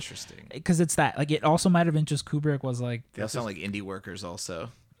 Exactly, Very like interesting. because it's that. Like it also might have been just Kubrick was like. They all sound like indie workers,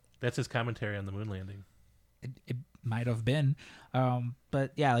 also. That's his commentary on the moon landing. It might have been,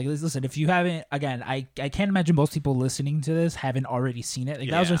 but yeah. Like listen, if you haven't, again, I can't imagine most people listening to this haven't already seen it.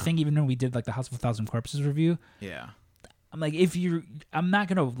 Like that was our thing, even when we did like the House of a Thousand Corpses review. Yeah. I'm like, I'm not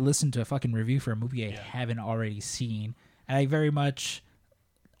gonna listen to a fucking review for a movie I haven't already seen, and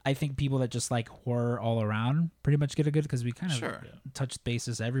I think people that just like horror all around pretty much get a good, because we kind of touched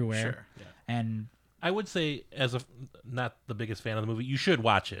bases everywhere. Sure. Yeah. And I would say, as not the biggest fan of the movie, you should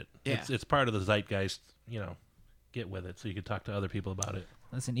watch it. Yeah. It's part of the zeitgeist. Get with it so you can talk to other people about it.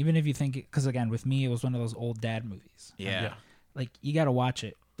 listen, even if you think, because again, with me, it was one of those old dad movies. Yeah. Like you got to watch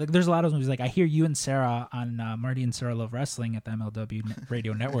it. Like there's a lot of movies. Like I hear you and Sarah on Marty and Sarah Love Wrestling at the MLW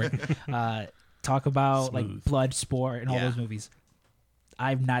Radio Network talk about like Bloodsport and all those movies.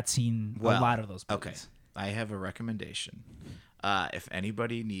 I've not seen a lot of those movies. Okay, I have a recommendation. If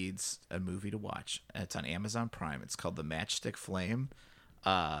anybody needs a movie to watch, it's on Amazon Prime. It's called The Matchstick Flame.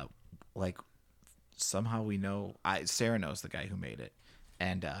 Like somehow we know, Sarah knows the guy who made it,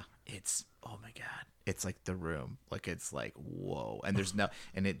 and it's, oh my god, it's like The Room. Like it's like whoa, and there's no,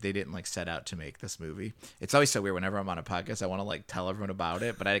 and they didn't like set out to make this movie. It's always so weird. Whenever I'm on a podcast, I want to like tell everyone about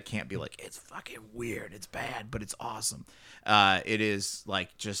it, but I can't be like, it's fucking weird, it's bad, but it's awesome. It is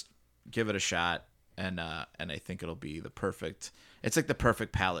like, just give it a shot. And I think it'll be the perfect. It's like the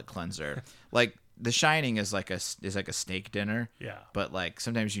perfect palate cleanser. Like The Shining is like a steak dinner. Yeah. But like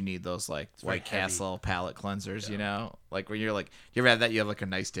sometimes you need those like very White Castle heavy. palate cleansers, Yeah. you know, like when you're like you ever had that, you have like a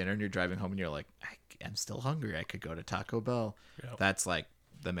nice dinner and you're driving home and you're like, I'm still hungry. I could go to Taco Bell. Yep. That's like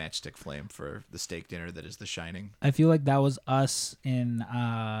the matchstick flame for the steak dinner that is The Shining. I feel like that was us in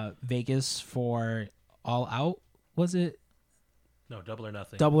Vegas for All Out. Was it No, Double or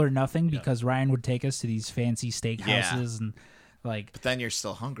Nothing. Double or Nothing? Yeah. Because Ryan would take us to these fancy steakhouses and like. But then you're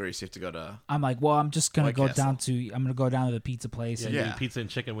still hungry, so you have to go to. I'm like, well, I'm just gonna White go Castle. down to. I'm gonna go down to the pizza place. Yeah, And you Yeah. eat pizza and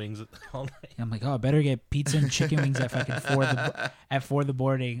chicken wings all night. I'm like, oh, I better get pizza and chicken wings at fucking for the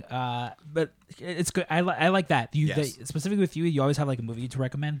boarding. But it's good. I like that. Yes. Specifically with you, you always have like a movie to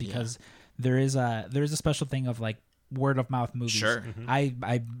recommend because there is a special thing of like word of mouth movies. Sure.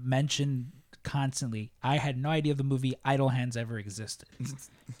 I mention constantly. I had no idea the movie Idle Hands ever existed.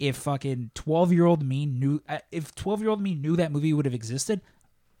 If fucking 12-year-old me knew, if 12-year-old me knew that movie would have existed,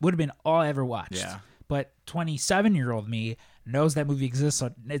 would have been all I ever watched. Yeah. But 27-year-old me knows that movie exists,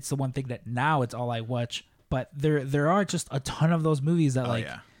 so it's the one thing that now it's all I watch. But there are just a ton of those movies that like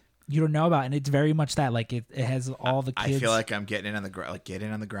you don't know about, and it's very much that like it has all the kids. I feel like I'm getting in on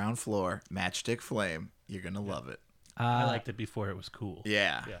the ground floor. Matchstick Flame. You're gonna love it. I liked it before it was cool.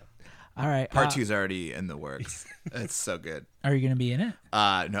 Yeah. Yeah. all right. Part 2's already in the works. It's so good. Are you gonna be in it?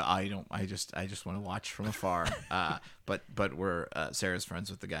 No, I don't. I just want to watch from afar. But we're Sarah's friends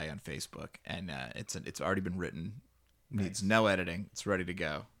with the guy on Facebook, and it's already been written. Needs no editing. It's ready to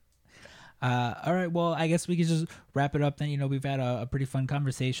go. All right. Well, I guess we could just wrap it up then. You know, we've had a pretty fun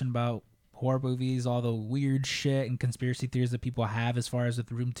conversation about horror movies, all the weird shit and conspiracy theories that people have as far as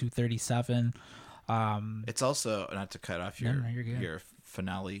with Room 237. It's also, not to cut off No, you're good. your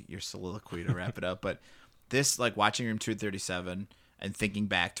finale, your soliloquy to wrap it up, but this, like, watching Room 237 and thinking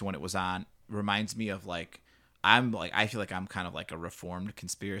back to when it was on reminds me of like I feel like I'm kind of like a reformed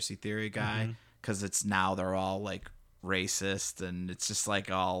conspiracy theory guy because it's now they're all like racist and it's just like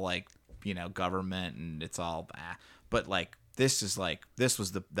all like, you know, government and it's all but like this was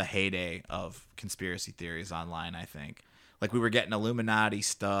the heyday of conspiracy theories online. I think like we were getting Illuminati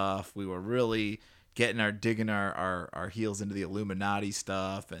stuff, we were really digging our heels into the Illuminati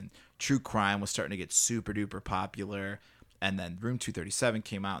stuff, and true crime was starting to get super duper popular. And then Room 237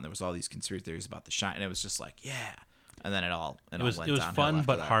 came out, and there was all these conspiracy theories about The Shining, and it was just like, yeah. And then it was fun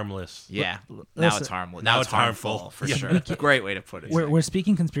but harmless. Yeah. Now Listen, it's harmless. now Now it's it's harmful harmful. for Yeah. sure. Great way to put it. We're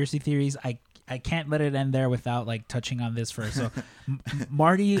speaking conspiracy theories. I can't let it end there without like touching on this first. So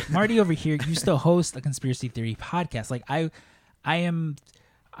Marty over here used to host a conspiracy theory podcast. Like I'm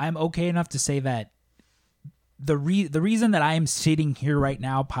okay enough to say that the reason that I am sitting here right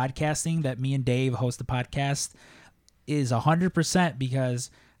now podcasting, that me and Dave host the podcast, is 100% because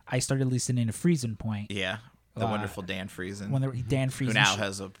I started listening to Freezing Point. Yeah. The wonderful Dan Friesen. Dan who Friesen, now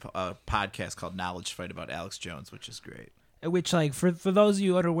has a podcast called Knowledge Fight about Alex Jones, which is great. which like for those of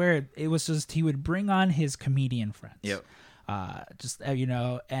you unaware, it was just he would bring on his comedian friends. Yep. You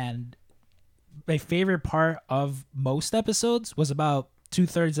know, and my favorite part of most episodes was about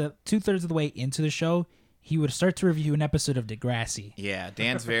two-thirds of the way into the show, he would start to review an episode of Degrassi. Yeah,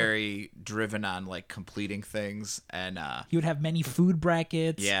 Dan's very driven on like completing things, and He would have many food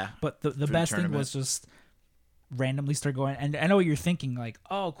brackets. Yeah, But the food best thing tournament. was just randomly start going. And I know what you're thinking, like,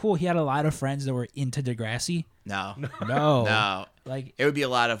 oh, cool, he had a lot of friends that were into Degrassi. no, No. Like, it would be a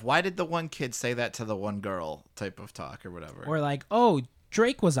lot of why did the one kid say that to the one girl type of talk or whatever. or like, oh,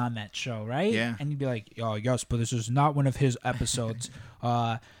 Drake was on that show, right? Yeah. And you'd be like, oh, yes, but this is not one of his episodes.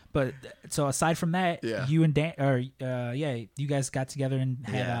 But so aside from that, Yeah. you and Dan, you guys got together and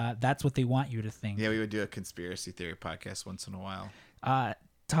had That's What They Want You to Think. Yeah, we would do a conspiracy theory podcast once in a while.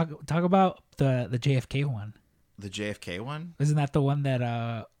 Talk about the JFK one. The JFK one? Isn't that the one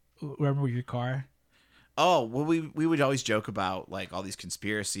that remember your car? Oh, well, we would always joke about like all these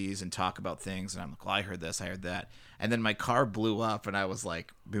conspiracies and talk about things, and I'm like, well, I heard this, I heard that, and then my car blew up, and I was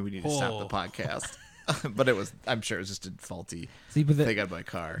like, maybe we need to stop the podcast. But I'm sure it was just a faulty thing on my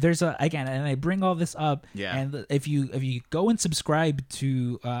car. There's again, and I bring all this up. Yeah. And if you go and subscribe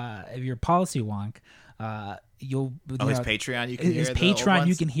to if you're Policy Wonk, you'll his Patreon, you can his hear the old Patreon, you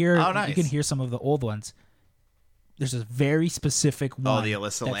ones? can hear Oh, nice. you can hear some of the old ones. There's a very specific one. the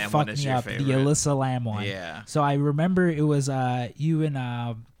Alyssa that Lamb one fucked is me your up. favorite. The Alyssa Lamb one. Yeah. So I remember it was you and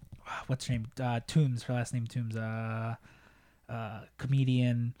what's her name? Toombs. Her last name Toombs.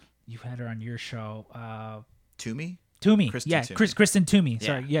 Comedian. You had her on your show. Toomey? Toomey. Kristen Yeah, Toomey. Kristen Toomey.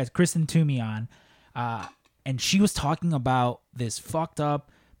 Sorry, Yeah. yeah, Kristen Toomey on. And she was talking about this fucked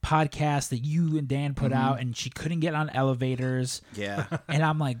up podcast that you and Dan put out, and she couldn't get on elevators. Yeah. And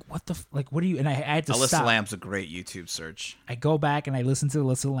I'm like, what the what are you? And I had to Alyssa stop. Lamb's a great YouTube search. I go back and I listen to the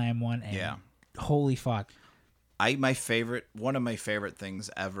Alyssa Lamb one, and Yeah. Holy fuck. One of my favorite things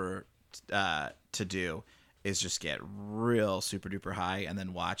ever to do is just get real super duper high and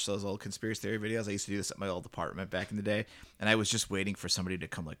then watch those old conspiracy theory videos. I used to do this at my old apartment back in the day, and I was just waiting for somebody to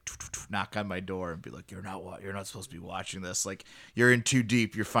come like knock on my door and be like, you're not supposed to be watching this. Like, you're in too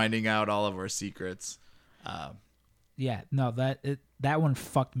deep. You're finding out all of our secrets. Yeah, no, that one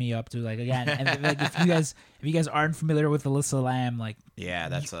fucked me up too. Like, again, and like if you guys aren't familiar with Alyssa Lamb, like, yeah,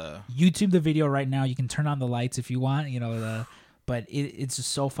 that's YouTube the video right now. You can turn on the lights if you want, you know, but it's just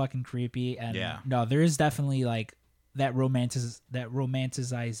so fucking creepy. And no, there is definitely like that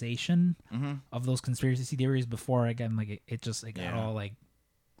romanticization of those conspiracy theories before, again, like it got all like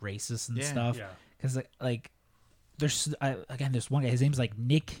racist and stuff. Because like there's one guy, his name's like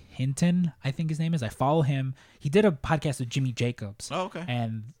Nick Hinton, I think his name is. I follow him. He did a podcast with Jimmy Jacobs. Oh, okay.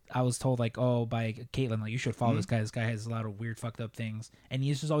 And I was told like, by Caitlin, like, you should follow this guy. This guy has a lot of weird fucked up things, and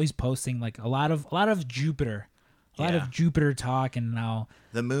he's just always posting like a lot of Jupiter. A lot of Jupiter talk, and now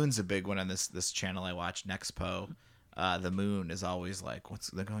the moon's a big one on this channel I watch, Nexpo. The moon is always like,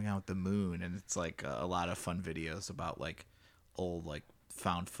 what's going on with the moon? And it's like a lot of fun videos about like old like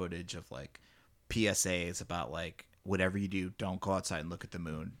found footage of like PSAs about like, whatever you do, don't go outside and look at the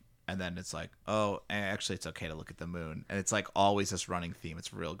moon. And then it's like, oh, actually it's okay to look at the moon. And it's like always this running theme.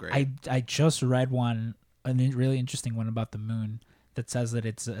 It's real great. I just read a really interesting one about the moon that says that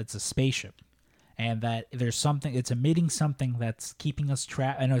it's a spaceship. And that it's emitting something that's keeping us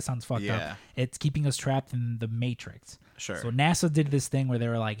trapped. I know it sounds fucked up. It's keeping us trapped in the Matrix. Sure. So NASA did this thing where they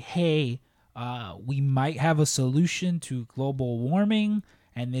were like, hey, we might have a solution to global warming,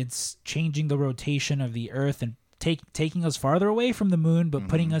 and it's changing the rotation of the Earth and taking us farther away from the moon, but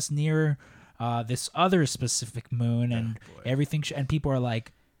putting us near this other specific moon, and everything. And people are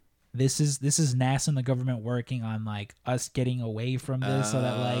like, this is NASA and the government working on like us getting away from this, so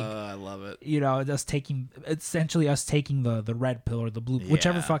that like I love it. You know, us taking the red pill or the blue,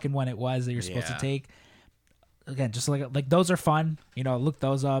 whichever fucking one it was that you're supposed to take. Again, just like those are fun. You know, look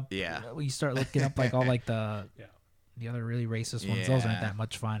those up. Yeah. You start looking up like all like the other really racist ones. Those aren't that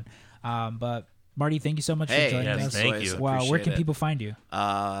much fun. But Marty, thank you so much for joining us. Thank you. Wow, where can people find you?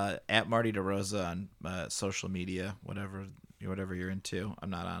 At Marty DeRosa on social media, whatever you're into. I'm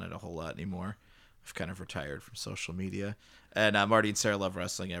not on it a whole lot anymore. I've kind of retired from social media. And Marty and Sarah Love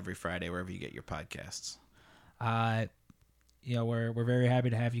Wrestling every Friday, wherever you get your podcasts. You know, we're very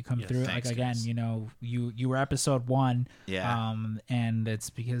happy to have you come through. Thanks, like, again, guys. you know, you were episode 1. Yeah. And it's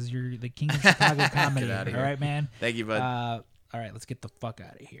because you're the king of Chicago comedy. All right, man. Thank you, bud. All right, let's get the fuck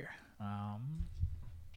out of here.